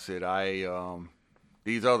 I said,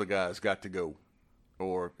 these other guys got to go.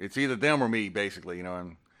 Or it's either them or me, basically,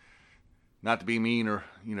 and not to be mean or,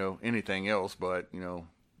 anything else, but,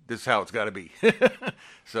 this is how it's got to be.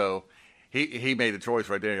 So he made the choice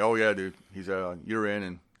right there. Oh, yeah, dude. He's, you're in,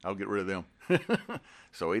 and I'll get rid of them.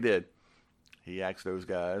 So he did. He asked those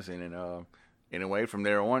guys, and then, anyway, from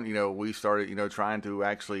there on, we started, trying to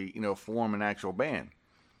actually, form an actual band.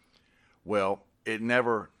 Well, it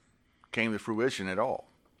never came to fruition at all.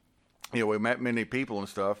 We met many people and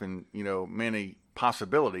stuff, and, many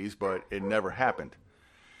possibilities, but it never happened.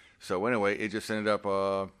 So anyway, it just ended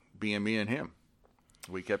up being me and him.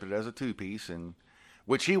 We kept it as a 2-piece, and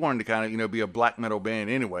which he wanted to kind of, be a black metal band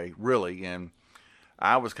anyway, really. And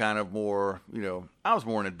I was kind of more, I was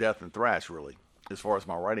more into death and thrash, really, as far as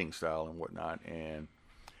my writing style and whatnot. And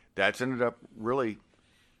that's ended up really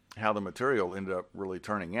how the material ended up really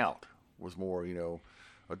turning out, was more, a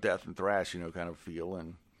death and thrash, kind of feel.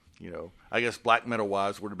 And, I guess black metal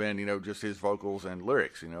wise would have been, just his vocals and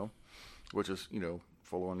lyrics, which is,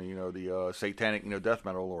 full on, the satanic, death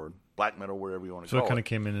metal or black metal, whatever you want to call it. So it kind of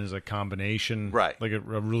came in as a combination, right? Like a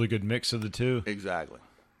really good mix of the two. Exactly.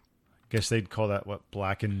 Guess they'd call that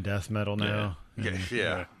blackened death metal now.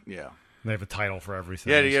 Yeah. They have a title for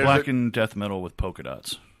everything. Yeah, blackened death metal with polka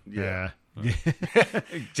dots. Yeah.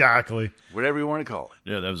 Exactly. Whatever you want to call it.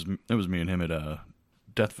 Yeah, that was me and him at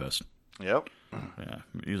Death Fest. Yep. Yeah,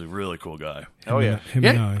 he's a really cool guy. Oh yeah, him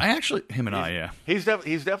and I. Him and I. He's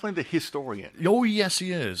definitely the historian. Oh yes,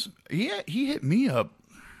 he is. He hit me up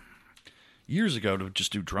years ago to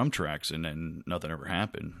just do drum tracks, and then nothing ever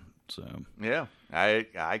happened. So yeah,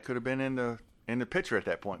 I could have been in the picture at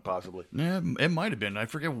that point, possibly. Yeah, it might have been. I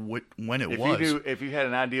forget when it was. If you had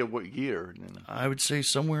an idea of what year, then... I would say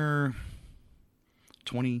somewhere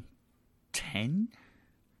 2010,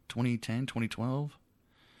 2012.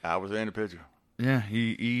 I was in the picture. Yeah,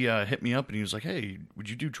 he hit me up and he was like, "Hey, would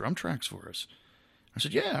you do drum tracks for us?" I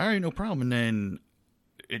said, "Yeah, all right, no problem." And then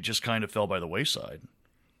it just kind of fell by the wayside.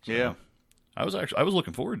 So yeah, I was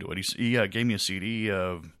looking forward to it. He gave me a CD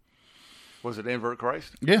of. Was it Invert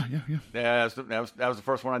Christ? Yeah. Yeah, that was the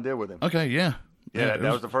first one I did with him. Okay, yeah. Yeah,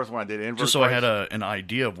 that was the first one I did. Invert just so Christ. I had an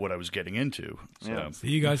idea of what I was getting into. So. Yeah. So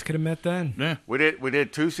you guys could have met then. Yeah, we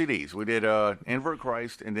did 2 CDs. We did Invert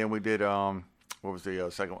Christ, and then we did what was the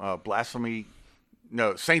second one? Blasphemy.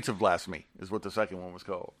 No, Saints of Blasphemy is what the second one was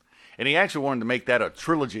called. And he actually wanted to make that a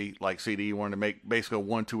trilogy like CD. He wanted to make basically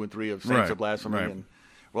 1, 2, and 3 of Saints of Blasphemy. Right. And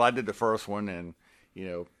well, I did the first one, and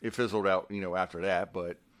it fizzled out. After that,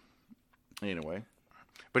 but anyway.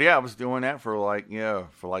 But yeah, I was doing that for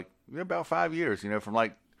about 5 years. From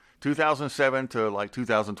like 2007 to like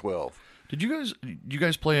 2012. Did you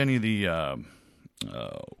guys play any of the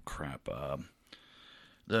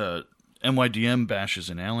the NYDM bashes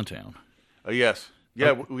in Allentown? Yes.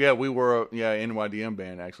 Yeah, we were NYDM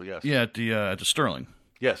band actually. Yes. Yeah, at the Sterling.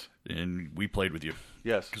 Yes. And we played with you.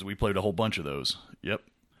 Yes. Because we played a whole bunch of those. Yep.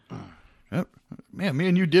 Yep. Man, me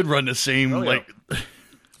and you did run the same You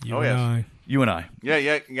and I.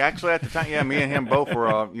 Yeah. Actually, at the time, me and him both were,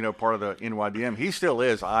 part of the NYDM. He still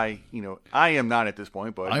is. I am not at this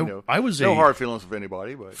point, but I was no hard feelings with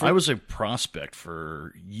anybody. But I was a prospect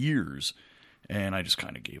for years, and I just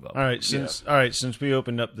kind of gave up. All right, since we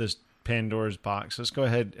opened up this Pandora's box, let's go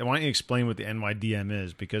ahead. Why don't you explain what the NYDM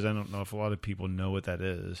is? Because I don't know if a lot of people know what that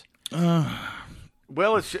is.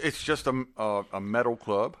 Well, it's just a metal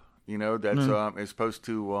club. That's is supposed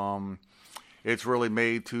to. It's really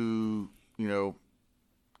made to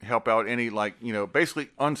help out any basically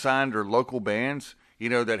unsigned or local bands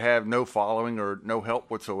that have no following or no help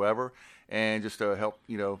whatsoever, and just to help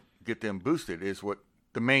get them boosted is what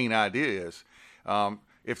the main idea is.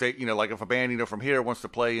 If they if a band from here wants to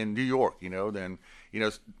play in New York, then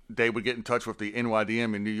they would get in touch with the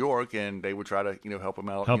NYDM in New York, and they would try to help them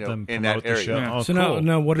out them in that area. Yeah. Oh, so cool.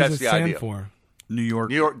 now what does it stand idea. for? New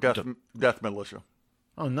York Death Militia.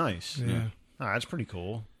 Oh, nice. Yeah. Oh, that's pretty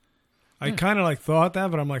cool. I kind of thought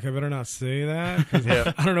that, but I'm like, I better not say that because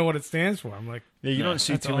I don't know what it stands for. I'm like, yeah, you don't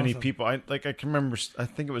see too many people. I can remember. I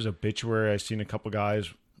think it was Obituary. I seen a couple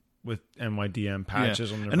guys with NYDM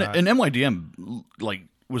patches on their back. And NYDM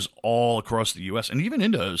was all across the U.S. and even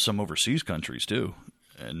into some overseas countries too.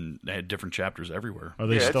 And they had different chapters everywhere. Are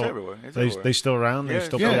they still it's everywhere. They still around? Yeah, they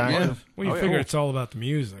still pretty active? Well, you figure it's all about the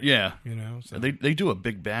music. Yeah, So. They do a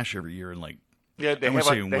big bash every year and they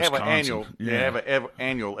have an annual. They have an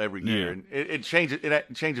annual every year, and it changes.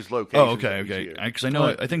 It changes locations. Oh, okay. Because I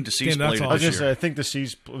know. I think Deceased played it this year. I think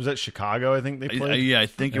Deceased was that Chicago. I think they played. I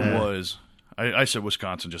think it was. I said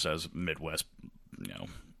Wisconsin just as Midwest.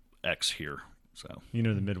 X here. So the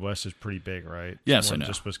Midwest is pretty big, right? Yes, I know.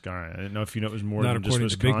 Just Wisconsin. I didn't know if it was more Not than just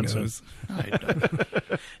Wisconsin.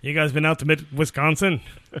 You guys been out to Wisconsin?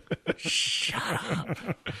 Shut up.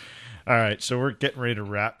 All right, so we're getting ready to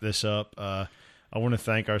wrap this up. I want to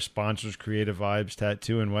thank our sponsors, Creative Vibes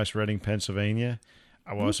Tattoo in West Reading, Pennsylvania.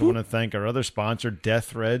 I also want to thank our other sponsor, Death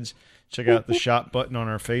Threads. Check out the shop button on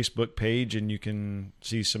our Facebook page, and you can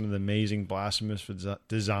see some of the amazing blasphemous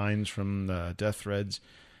designs from the Death Threads.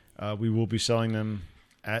 We will be selling them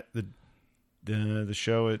at the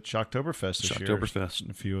show at Shocktoberfest this year. Shocktoberfest.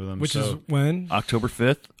 A few of them. Which is when? October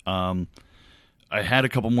 5th. I had a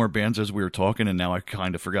couple more bands as we were talking, and now I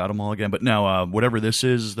kind of forgot them all again. But now, whatever this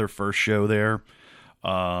is, their first show there.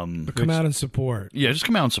 But come out and support. Yeah, just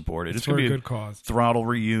come out and support it. It's for a good cause. Throttle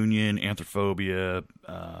Reunion, Anthrophobia,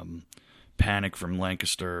 Panic from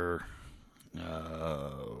Lancaster.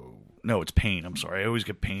 No, it's Pain. I'm sorry. I always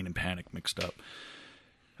get Pain and Panic mixed up.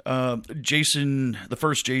 Jason, the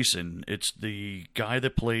first Jason, it's the guy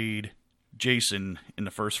that played Jason in the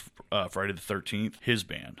first Friday the 13th, his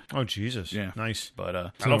band. Oh, Jesus. Yeah. Nice.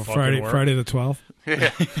 But so Friday the 12th?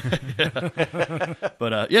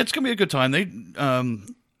 But yeah, it's going to be a good time. They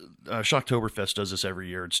Shocktoberfest does this every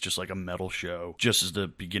year. It's just like a metal show, just as the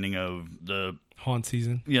beginning of the haunt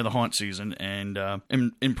season. Yeah, the haunt season. And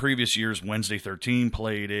in previous years, Wednesday 13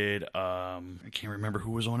 played it. I can't remember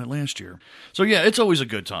who was on it last year. So yeah, it's always a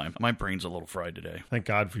good time. My brain's a little fried today. Thank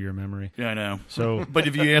God for your memory. Yeah, I know. So, but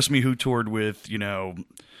if you ask me who toured with,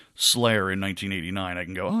 Slayer in 1989, I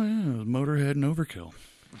can go, oh yeah, Motorhead and Overkill.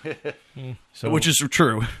 Which is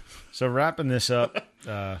true. So wrapping this up,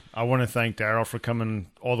 I want to thank Darrell for coming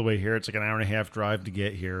all the way here. It's like an hour and a half drive to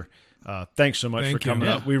get here. Thanks so much for coming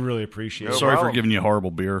up. We really appreciate it. Sorry for giving you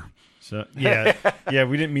horrible beer. So yeah,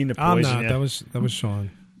 we didn't mean to poison you. That was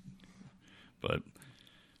Sean. But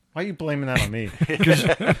why are you blaming that on me?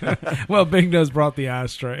 Well, Big Nose brought the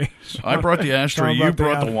ashtray. I brought the ashtray. You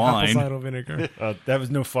brought the wine. Apple cider vinegar. That was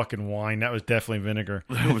no fucking wine. That was definitely vinegar.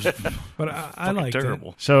 That was but I liked terrible.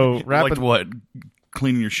 It. So liked what?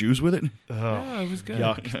 Cleaning your shoes with it? Yeah, it was good.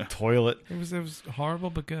 Yuck. Toilet. It was horrible,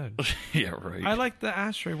 but good. Yeah, right. I liked the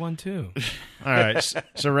ashtray one too. All right.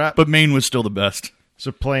 So but Maine was still the best.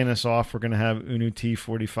 So playing us off, we're going to have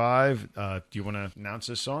UNU-T-45. Do you want to announce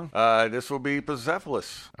this song? This will be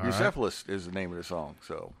Bucephalus. Bucephalus is the name of the song.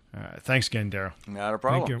 So, all right. Thanks again, Darrell. Not a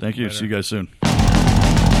problem. Thank you. See you guys soon.